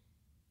by...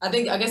 I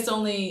guess the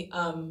only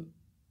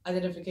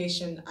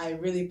identification I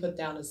really put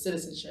down is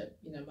citizenship.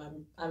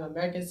 I'm an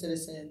American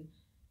citizen,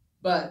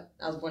 but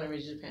I was born and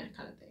raised in Japan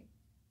kind of thing.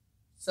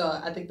 So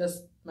I think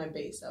that's my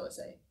base, I would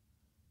say.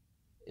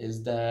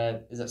 Is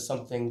that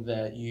something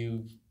that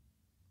you've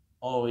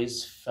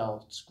always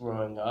felt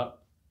growing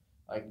up?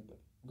 Like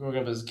growing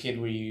up as a kid,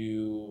 were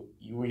you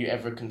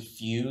ever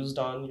confused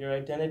on your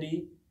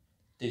identity?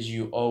 Did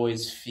you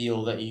always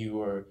feel that you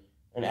were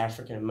an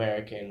African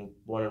American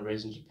born and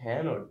raised in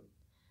Japan, or?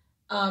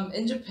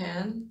 In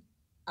Japan,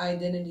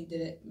 identity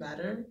didn't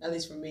matter, at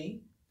least for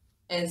me,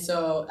 and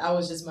so I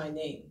was just my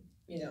name,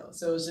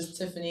 So it was just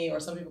Tiffany, or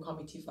some people call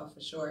me Tifa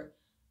for short.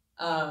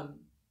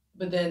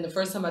 But then the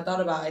first time I thought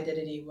about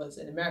identity was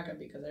in America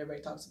because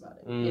everybody talks about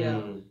it,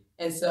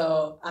 And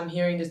so I'm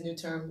hearing this new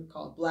term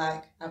called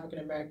Black, African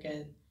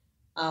American,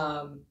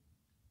 all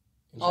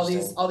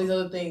these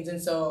other things,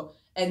 and so.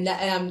 And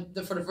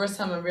for the first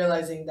time, I'm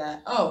realizing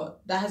that,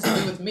 that has to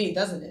do with me,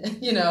 doesn't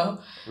it?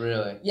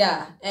 Really?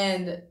 Yeah.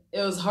 And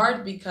it was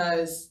hard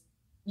because,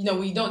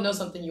 we don't know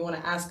something, you want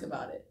to ask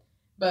about it.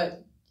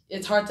 but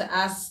it's hard to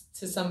ask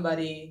to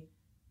somebody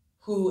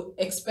who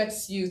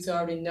expects you to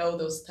already know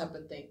those type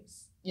of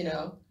things, you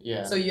know?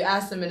 Yeah. So you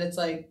ask them and it's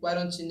like, why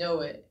don't you know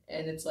it?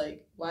 And it's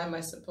like, why am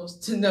I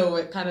supposed to know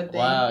it kind of thing?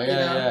 Wow, yeah, you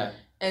know? yeah.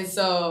 And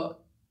so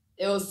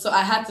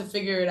I had to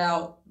figure it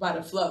out by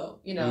the flow,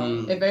 you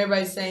know? If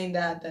everybody's saying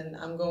that, then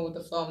I'm going with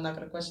the flow. I'm not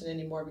going to question it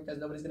anymore because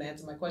nobody's going to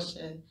answer my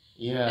question.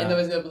 Yeah. And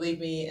nobody's going to believe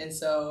me. And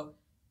so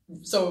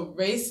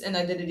race and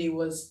identity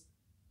was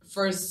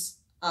first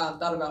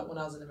thought about when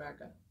I was in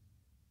America.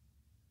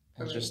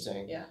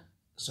 Interesting. Yeah.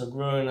 So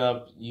growing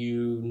up,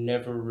 you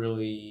never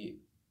really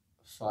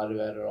thought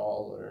about it at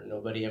all, or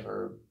nobody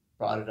ever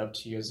brought it up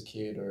to you as a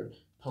kid, or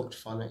poked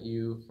fun at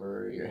you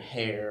for your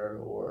hair,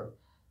 or...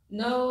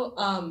 No,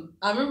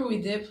 I remember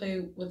we did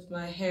play with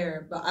my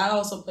hair, but I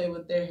also played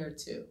with their hair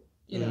too,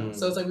 you know?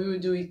 So it's like we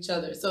would do each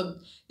other. So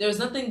there was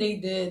nothing they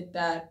did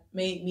that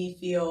made me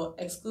feel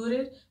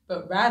excluded,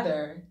 but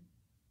rather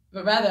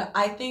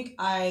I think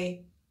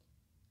I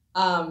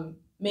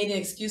made an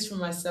excuse for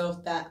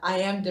myself that I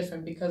am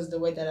different because of the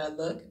way that I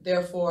look.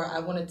 Therefore, I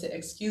wanted to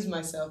excuse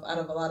myself out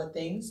of a lot of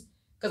things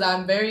because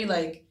I'm very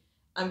I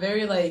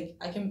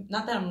can,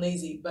 not that I'm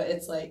lazy, but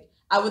it's like,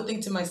 I would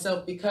think to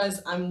myself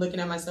because I'm looking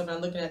at myself and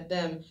I'm looking at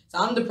them. So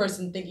I'm the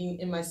person thinking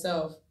in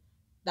myself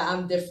that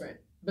I'm different,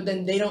 but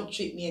then they don't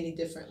treat me any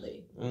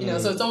differently, you know?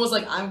 So it's almost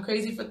like I'm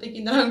crazy for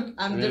thinking that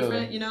I'm Really?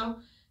 different, you know?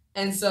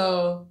 And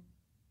so,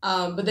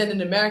 but then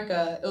in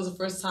America, it was the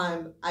first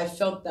time I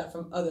felt that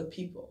from other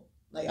people.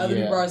 Like other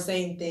people are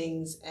saying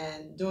things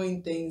and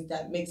doing things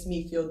that makes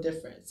me feel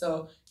different.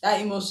 So that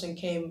emotion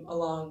came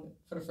along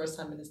for the first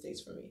time in the States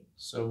for me.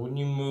 So when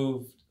you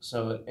moved,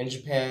 so in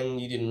Japan,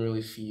 you didn't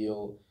really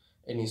feel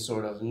any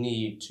sort of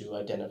need to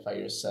identify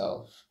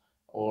yourself,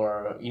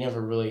 or you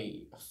never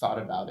really thought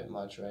about it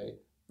much, right?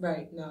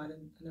 Right. No, I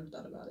never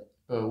thought about it.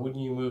 But when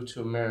you moved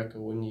to America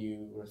when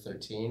you were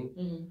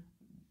 13,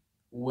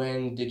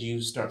 when did you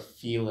start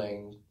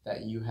feeling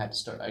that you had to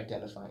start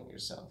identifying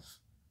yourself?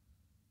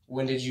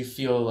 When did you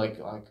feel like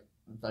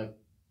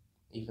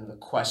even the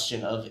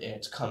question of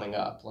it coming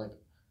up, like,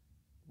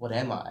 what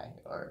am I,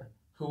 or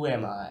who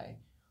am I,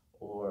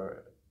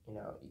 or, you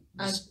know?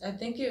 I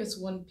think it was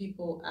when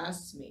people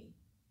asked me,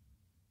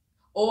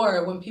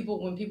 or when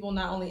people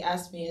not only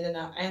asked me and then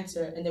I'll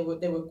answer and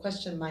they would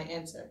question my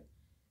answer.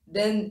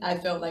 Then I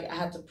felt like I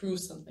had to prove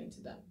something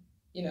to them,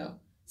 you know?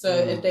 So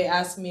if they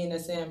ask me and they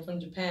say I'm from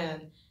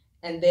Japan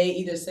and they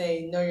either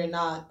say, no, you're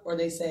not, or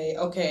they say,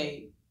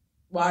 okay,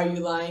 why are you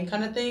lying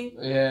kind of thing.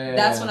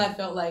 That's when I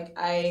felt like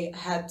I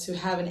had to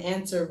have an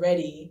answer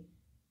ready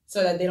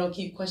so that they don't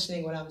keep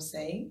questioning what I'm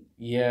saying.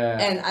 Yeah.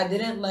 And I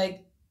didn't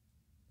like,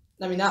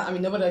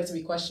 nobody likes to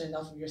be questioned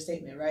off of your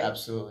statement, right?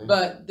 Absolutely.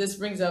 But this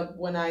brings up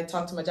when I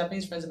talk to my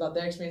Japanese friends about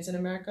their experience in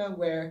America,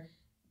 where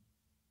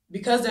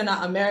because they're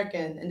not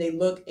American and they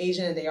look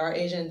Asian and they are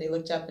Asian and they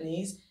look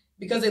Japanese,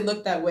 because they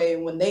look that way,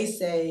 when they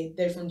say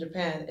they're from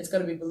Japan, it's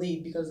going to be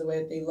believed because of the way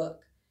that they look.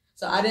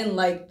 So I didn't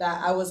like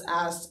that I was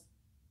asked,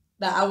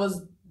 that I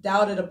was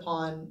doubted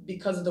upon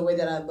because of the way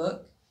that I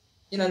look.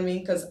 You know what I mean?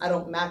 Because I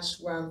don't match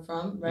where I'm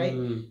from, right?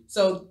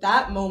 So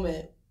that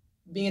moment,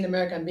 being in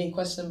America and being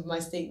questioned my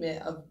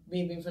statement of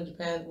me being from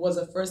Japan was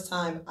the first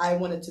time I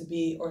wanted to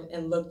be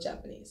and look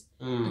Japanese.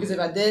 Because if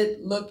I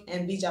did look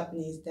and be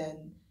Japanese,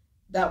 then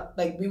that,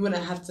 like, we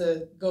wouldn't have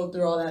to go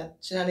through all that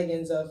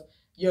shenanigans of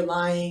you're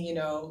lying, you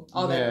know,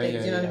 all that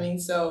things, you know what I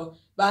mean? So,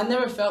 but I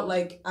never felt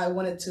like I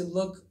wanted to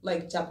look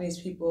like Japanese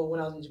people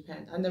when I was in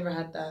Japan. I never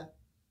had that.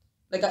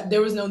 Like,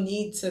 there was no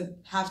need to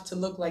have to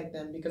look like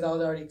them because I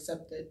was already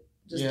accepted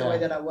just the way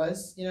that I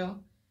was, you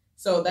know?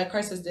 So that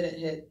crisis didn't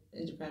hit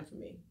in Japan for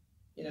me,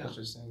 you know?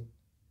 Interesting.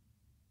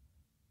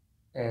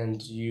 And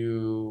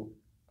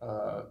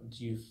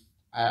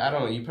I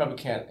don't know, you probably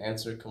can't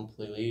answer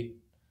completely,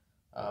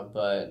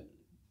 but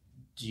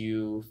do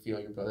you feel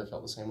your brother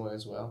felt the same way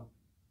as well?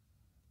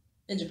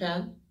 In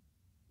Japan?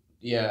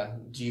 Yeah.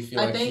 Do you feel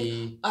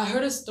I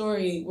heard a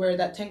story where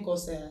that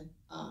Tenko-san,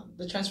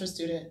 the transfer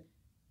student,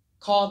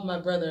 called my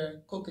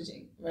brother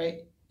Kokujin, right?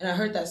 And I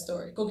heard that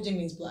story. Kokujin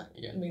means black.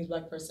 It means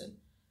black person.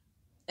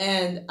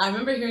 And I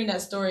remember hearing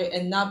that story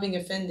and not being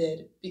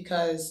offended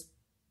because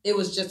it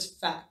was just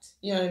fact.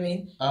 You know what I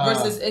mean?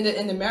 Versus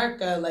in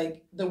America,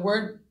 like, the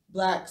word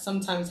black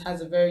sometimes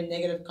has a very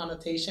negative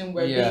connotation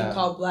where being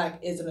called black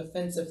is an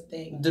offensive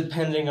thing.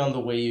 Depending on the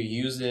way you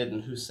use it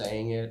and who's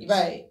saying it.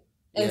 Right.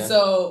 And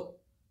so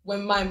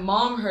when my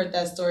mom heard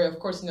that story, of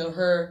course, you know,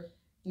 her,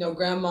 you know,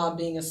 grandma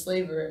being a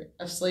slavery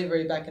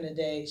back in the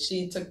day,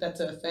 she took that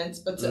to offense.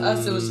 But to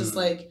us, it was just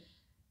like,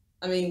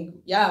 I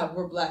mean, yeah,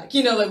 we're black.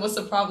 You know, like, what's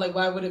the problem? Like,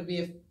 why would it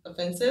be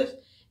offensive?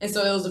 And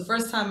so it was the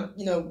first time,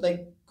 you know,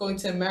 like, going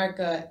to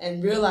America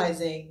and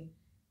realizing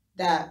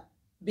that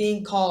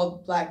being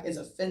called black is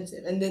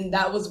offensive. And then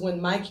that was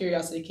when my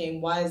curiosity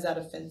came. Why is that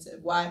offensive?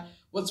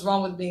 What's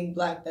wrong with being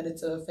black that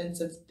it's an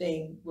offensive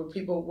thing where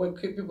when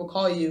people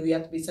call you, you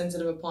have to be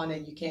sensitive upon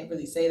it. You can't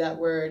really say that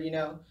word, you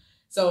know?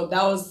 So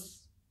that was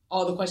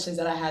all the questions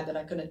that I had that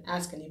I couldn't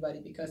ask anybody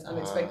because I'm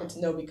expected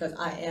to know because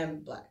I am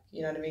Black.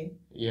 You know what I mean?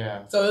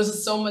 Yeah. So it was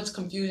just so much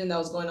confusion that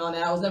was going on,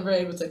 and I was never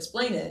able to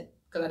explain it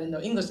because I didn't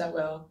know English that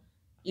well.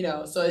 You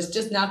know, so it's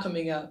just now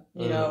coming up.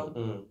 You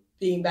know,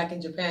 being back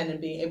in Japan and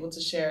being able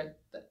to share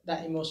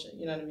that emotion.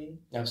 You know what I mean?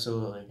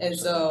 Absolutely. And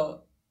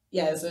so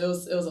yeah, so it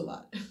was a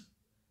lot.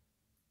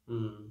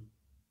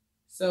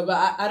 So,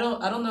 but I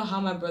don't know how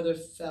my brother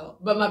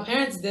felt, but my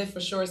parents did for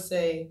sure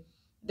say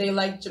they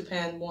liked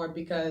Japan more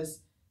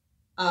because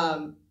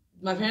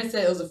my parents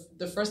said it was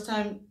the first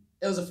time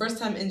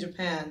in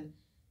Japan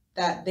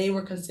that they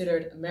were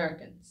considered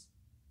Americans.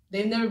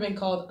 They've never been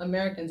called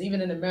Americans,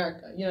 even in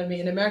America. You know what I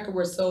mean? In America,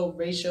 we're so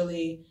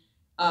racially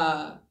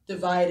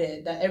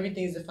divided that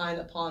everything's defined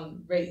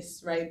upon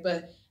race, right?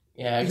 But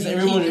yeah, because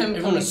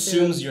everyone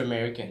assumes you're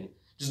American.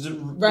 Just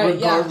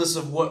regardless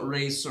of what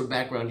race or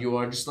background you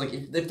are, just like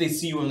if they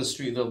see you on the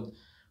street,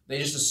 they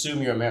just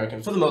assume you're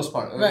American for the most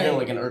part. Right. You're in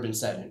like an urban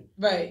setting.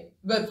 Right.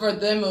 But for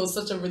them, it was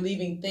such a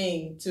relieving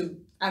thing to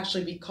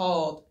actually be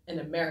called an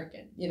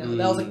American. You know,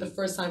 that was like the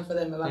first time for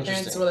them. And my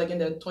parents were like in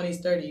their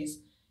 20s, 30s,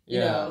 you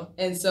know.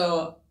 And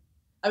so,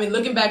 I mean,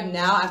 looking back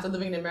now after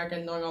living in America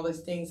and knowing all these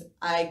things,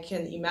 I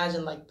can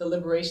imagine like the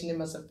liberation they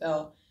must have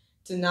felt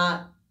to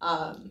not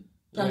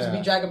perhaps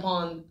be dragged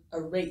upon a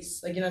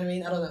race. Like, you know what I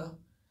mean? I don't know.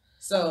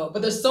 So,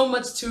 but there's so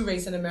much to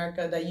race in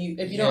America that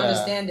if you don't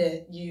understand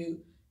it, you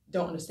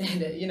don't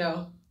understand it, you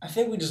know? I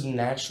think we just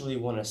naturally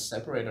want to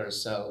separate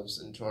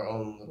ourselves into our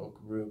own little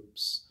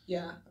groups.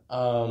 Yeah.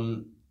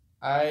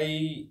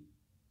 I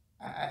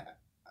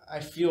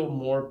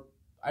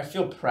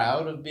feel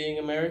proud of being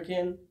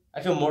American.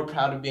 I feel more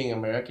proud of being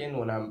American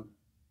when I'm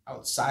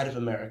outside of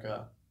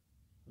America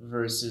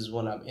versus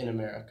when I'm in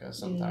America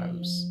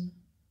sometimes.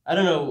 I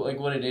don't know like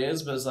what it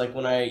is, but it's like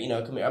when I,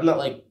 come here, I'm not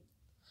like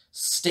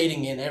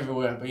stating it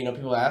everywhere, but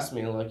people ask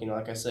me like,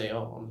 like I say,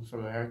 oh, I'm from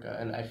America,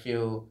 and I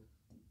feel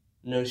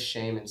no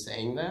shame in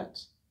saying that,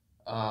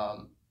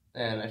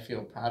 and I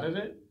feel proud of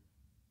it.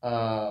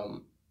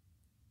 And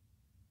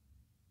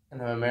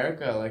in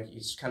America, like you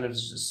kind of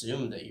just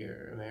assume that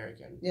you're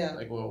American. Yeah.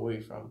 Like, where are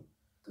you from?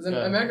 Because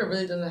America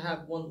really doesn't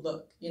have one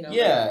look,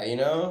 Yeah,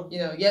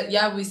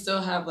 Yeah, we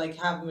still have like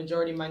half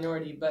majority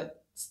minority,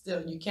 but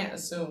still you can't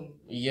assume.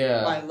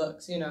 Yeah. By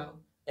looks,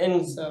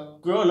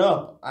 And growing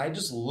up, I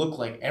just look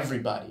like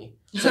everybody.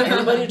 So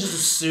everybody just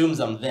assumes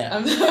I'm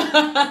them.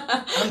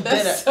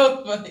 That's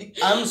so funny.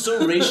 I'm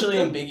so racially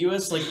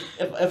ambiguous. Like,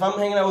 if I'm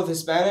hanging out with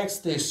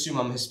Hispanics, they assume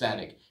I'm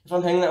Hispanic. If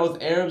I'm hanging out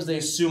with Arabs, they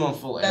assume I'm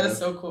full Arab. That is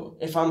so cool.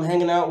 If I'm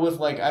hanging out with,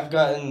 like, I've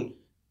gotten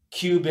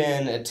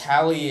Cuban,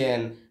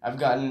 Italian, I've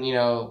gotten,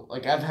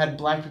 I've had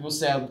black people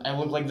say I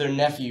look like their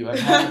nephew. I've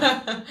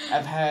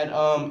had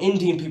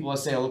Indian people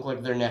say I look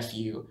like their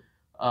nephew.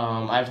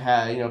 I've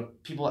had,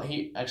 people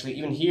actually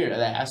even here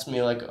that ask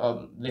me, like,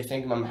 they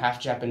think I'm half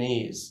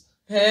Japanese.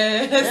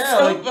 Hey, that's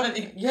so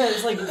funny. Yeah,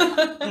 it's like,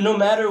 no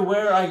matter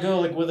where I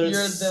go, like, whether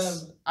it's... You're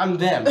them. I'm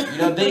them.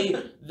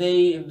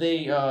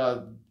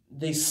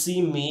 They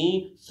see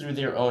me through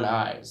their own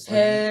eyes.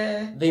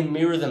 Like, they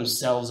mirror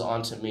themselves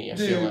onto me, I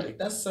feel like.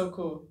 That's so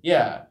cool.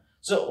 Yeah.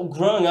 So,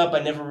 growing up, I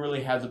never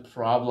really had the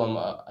problem,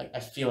 I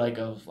feel like,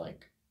 of,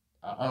 like,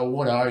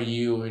 what are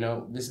you,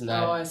 this and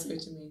that. Oh, I see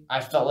what you mean. I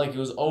felt like it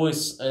was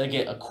always,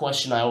 again, a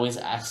question I always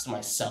asked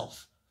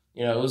myself.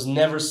 It was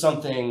never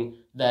something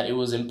that it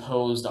was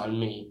imposed on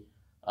me.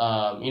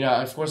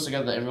 Of course, I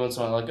got that every once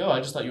in a while, like, oh, I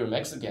just thought you were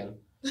Mexican.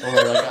 Or,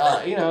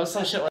 like,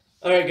 some shit like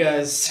that. Alright,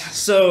 guys,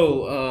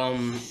 so,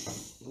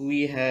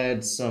 we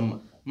had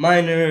some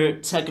minor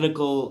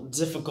technical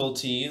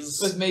difficulties.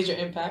 With major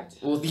impact.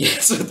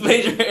 Yes, with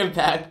major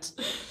impact.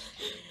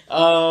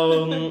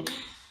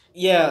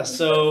 Yeah,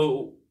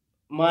 so...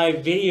 my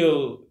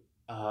video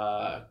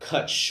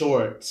cut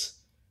short.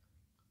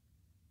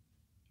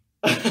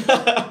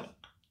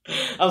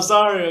 I'm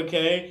sorry,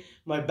 okay?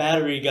 My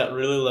battery got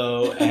really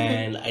low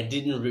and I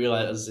didn't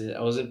realize it.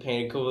 I wasn't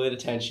paying complete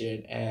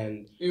attention,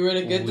 and we were in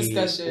a good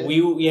discussion.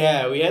 We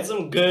had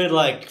some good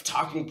like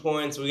talking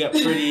points. We got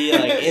pretty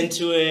like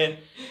into it,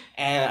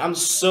 and I'm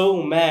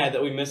so mad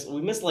that we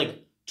missed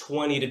like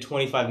 20 to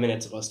 25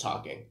 minutes of us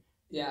talking.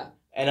 Yeah.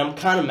 And I'm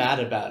kind of mad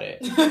about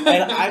it.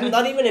 And I'm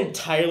not even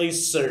entirely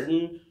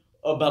certain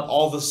about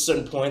all the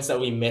certain points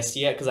that we missed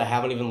yet, because I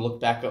haven't even looked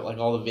back at like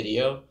all the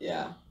video.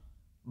 Yeah.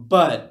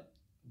 But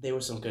there were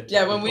some good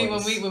points.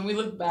 when we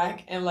looked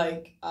back and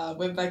like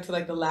went back to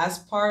like the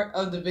last part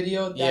of the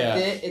video that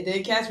it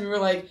did catch, we were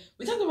like,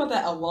 we talked about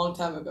that a long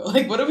time ago.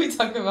 Like, what are we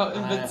talking about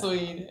in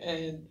between?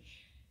 And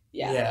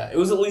yeah, it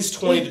was at least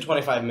 20 to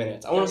 25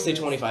 minutes. I want to say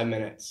 25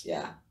 minutes.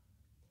 Yeah.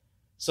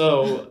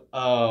 So,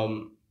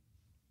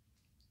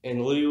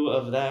 in lieu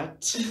of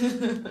that,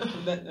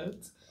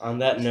 on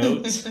that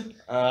note,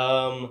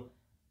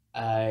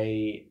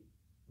 I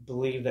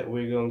believe that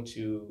we're going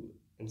to,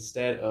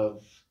 instead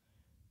of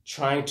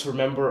trying to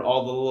remember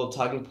all the little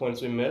talking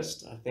points we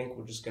missed, I think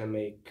we're just going to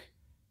make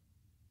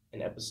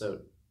an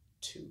episode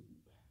 2.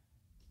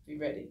 Be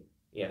ready.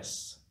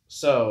 Yes.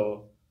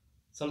 So,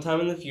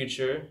 sometime in the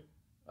future,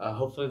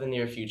 hopefully the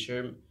near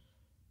future,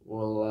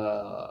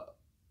 we'll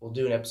we'll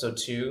do an episode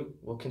 2.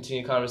 We'll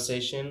continue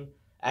conversation.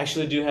 I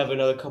actually do have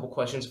another couple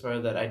questions for her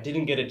that I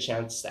didn't get a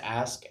chance to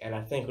ask, and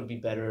I think would be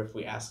better if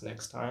we ask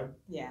next time.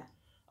 Yeah.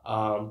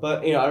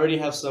 But I already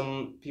have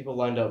some people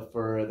lined up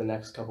for the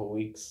next couple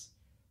weeks.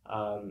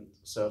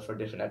 So for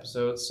different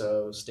episodes,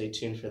 so stay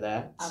tuned for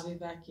that. I'll be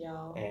back,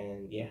 y'all.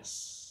 And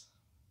yes.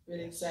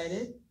 Really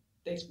excited.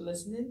 Thanks for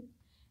listening.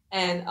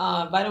 And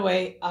by the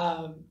way,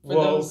 for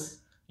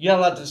those, you're not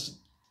allowed to.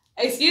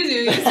 Excuse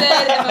you. You said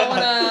if I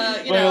wanna,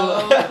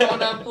 I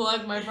wanna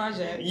plug my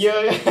project.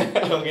 Yeah.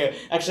 Okay.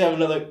 Actually, I have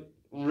another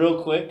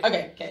real quick.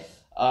 Okay.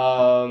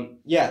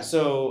 Yeah.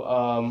 So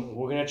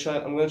we're gonna try.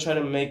 I'm gonna try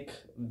to make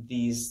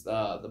these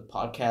the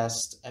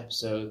podcast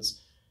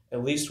episodes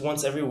at least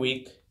once every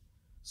week.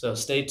 So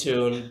stay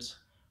tuned.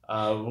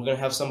 We're gonna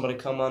have somebody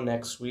come on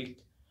next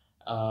week,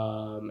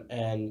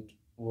 and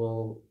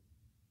we'll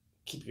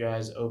keep your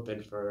eyes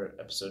open for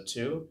episode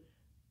 2.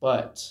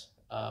 But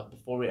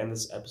before we end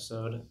this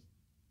episode,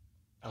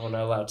 I want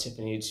to allow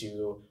Tiffany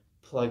to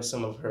plug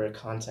some of her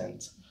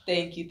content.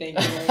 Thank you. Thank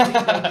you.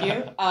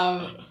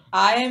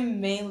 I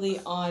am mainly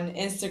on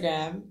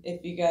Instagram.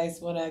 If you guys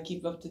want to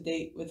keep up to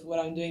date with what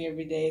I'm doing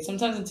every day.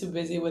 Sometimes I'm too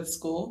busy with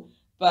school,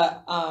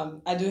 but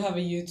I do have a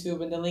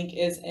YouTube, and the link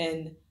is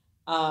in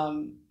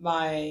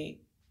my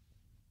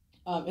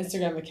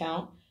Instagram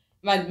account.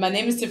 My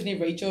name is Tiffany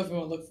Rachel if you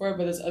want to look for it,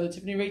 but there's other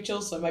Tiffany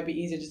Rachel, so it might be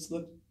easier just to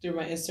look through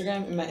my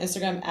Instagram. And my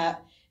Instagram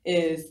app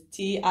is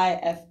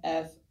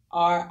TIFFRICHX.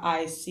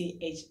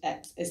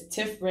 It's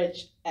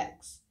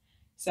TiffRichX.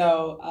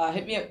 So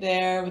hit me up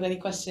there with any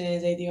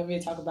questions, anything you want me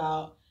to talk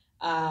about.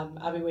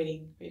 I'll be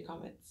waiting for your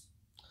comments.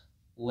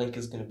 Link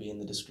is going to be in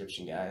the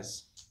description,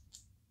 guys.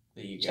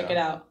 There you go. Check it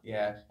out.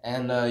 Yeah,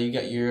 and you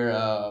got your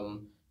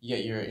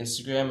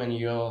Instagram, and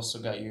you also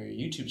got your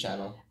YouTube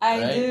channel.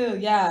 I do,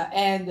 yeah.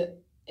 And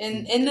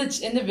in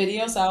the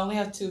video, so I only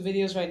have 2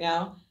 videos right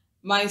now.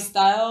 My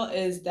style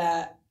is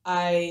that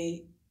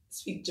I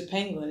speak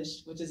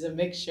Japanglish, which is a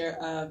mixture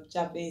of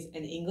Japanese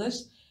and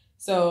English.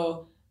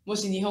 So も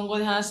し日本語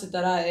で話して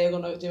たら英語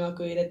の字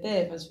幕を入れ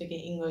て、if I'm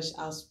speaking English,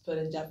 I'll put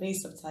in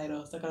Japanese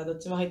subtitles. だからどっ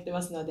ちも入って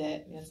ますの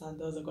で、皆さん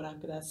どうぞご覧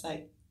くださ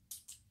い。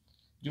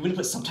You want to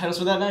put subtitles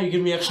for that now? You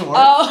giving me extra work?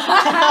 Oh.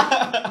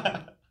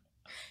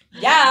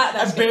 Yeah,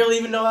 I barely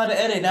even know how to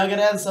edit. Now I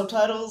gotta add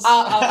subtitles.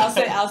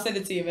 I'll send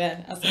it to you,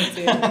 man. I'll send it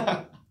to you.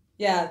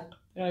 Yeah.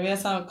 皆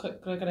さんこ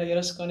れからよ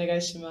ろしくお願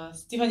いしま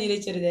す。ティファニー・レ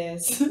イチェルで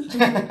す。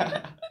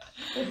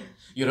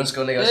よろし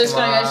くお願いし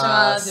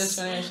ます。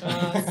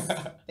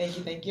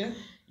Thank you.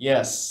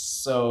 Yes,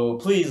 so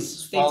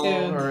please Stay follow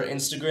tuned. her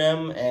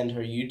Instagram and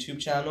her YouTube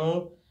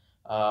channel.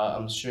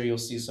 I'm sure you'll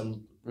see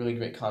some really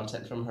great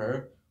content from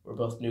her. We're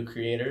both new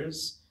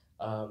creators,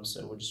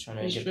 so we're just trying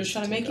to We're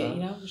trying to make it,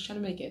 We're trying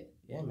to make it.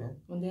 Yeah, man.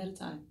 One day at a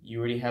time. You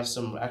already have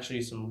some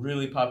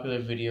really popular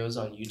videos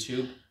on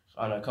YouTube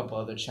on a couple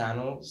other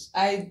channels.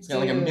 It's got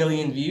like 1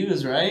 million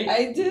views, right?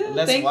 I do.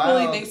 That's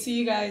Thankfully, wild. thanks to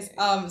you guys.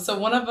 So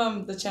one of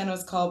them, the channel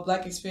is called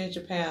Black Experience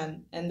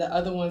Japan, and the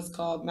other one's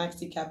called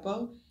Maxi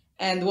Capo.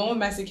 And the one with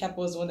Maxi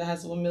Capo is the one that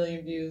has 1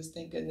 million views,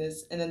 thank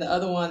goodness. And then the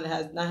other one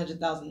has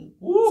 900,000.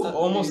 Woo!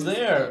 Almost views.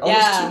 there.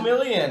 Yeah. Almost 2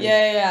 million.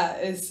 Yeah.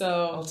 It's so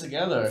all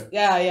together.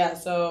 Yeah.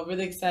 So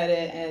really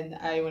excited, and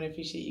I want to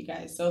appreciate you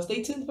guys. So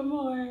stay tuned for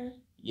more.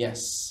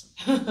 Yes.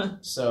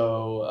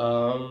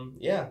 So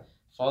yeah.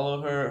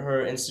 Follow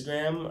her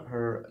Instagram,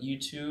 her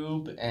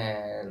YouTube,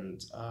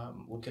 and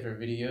look at her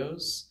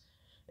videos.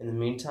 In the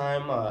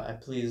meantime, I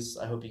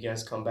hope you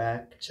guys come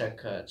back.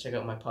 Check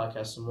out my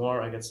podcast some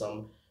more. I got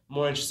some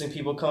more interesting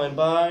people coming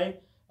by.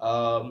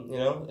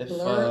 If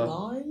Blurred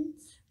Line.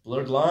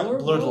 My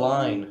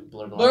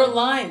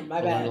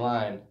bad. Blurred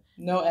Line.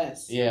 No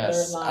S.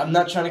 Yes. I'm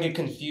not trying to get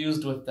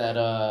confused with that.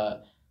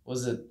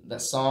 Was it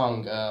that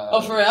song?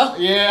 Pharrell?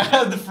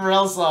 Yeah, the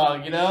Pharrell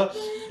song.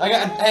 I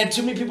had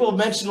too many people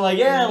mention no.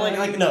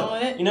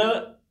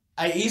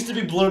 I used to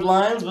be Blurred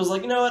Lines, but I was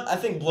like, you know what? I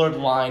think Blurred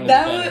Line is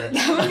better.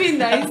 That would be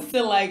nice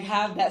to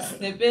have that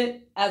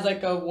snippet as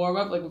a warm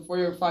up, before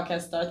your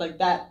podcast starts,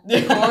 that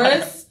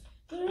chorus.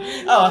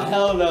 Oh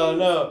hell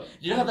no!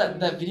 You know how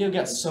that video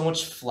got so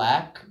much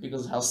flack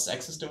because of how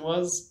sexist it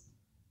was?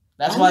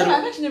 That's why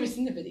I've actually never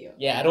seen the video.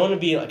 Yeah, I don't want to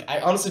be I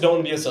honestly don't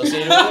want to be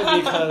associated with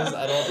it because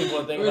I don't want people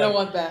to think we don't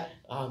want that.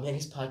 Oh man,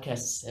 his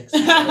podcast is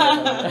sexist.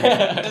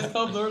 It's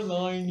called Blurred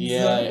Lines.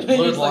 Yeah,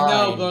 Blurred Line.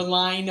 No, Blurred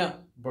Line.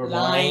 Blurred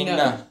Line.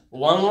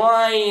 One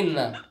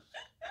line.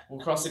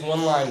 We're crossing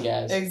one line,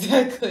 guys.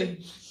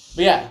 Exactly.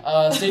 But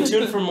yeah, stay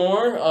tuned for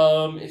more.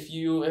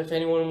 If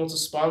anyone wants to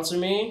sponsor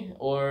me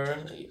or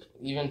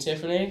even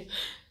Tiffany,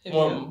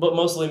 but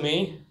mostly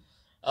me.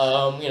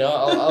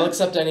 I'll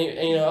accept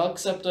I'll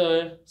accept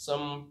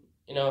some.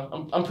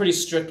 I'm pretty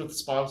strict with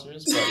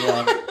sponsors,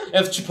 but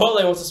if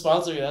Chipotle wants to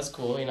sponsor me, that's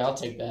cool. I'll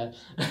take that.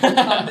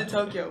 Come to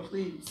Tokyo,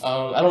 please.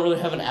 I don't really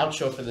have an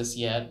outro for this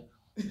yet,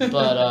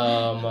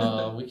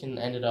 but we can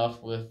end it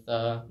off with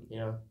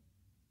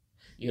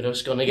よろ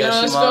しくお願いし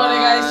ます。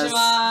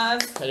あ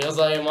りがとうご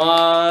ざい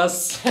ま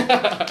す。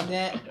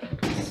ね。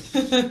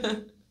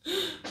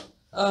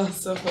Oh,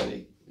 so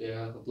funny.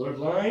 Yeah, the Blurred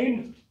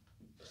Line.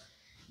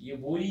 Yeah,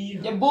 boy.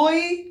 Your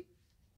boy.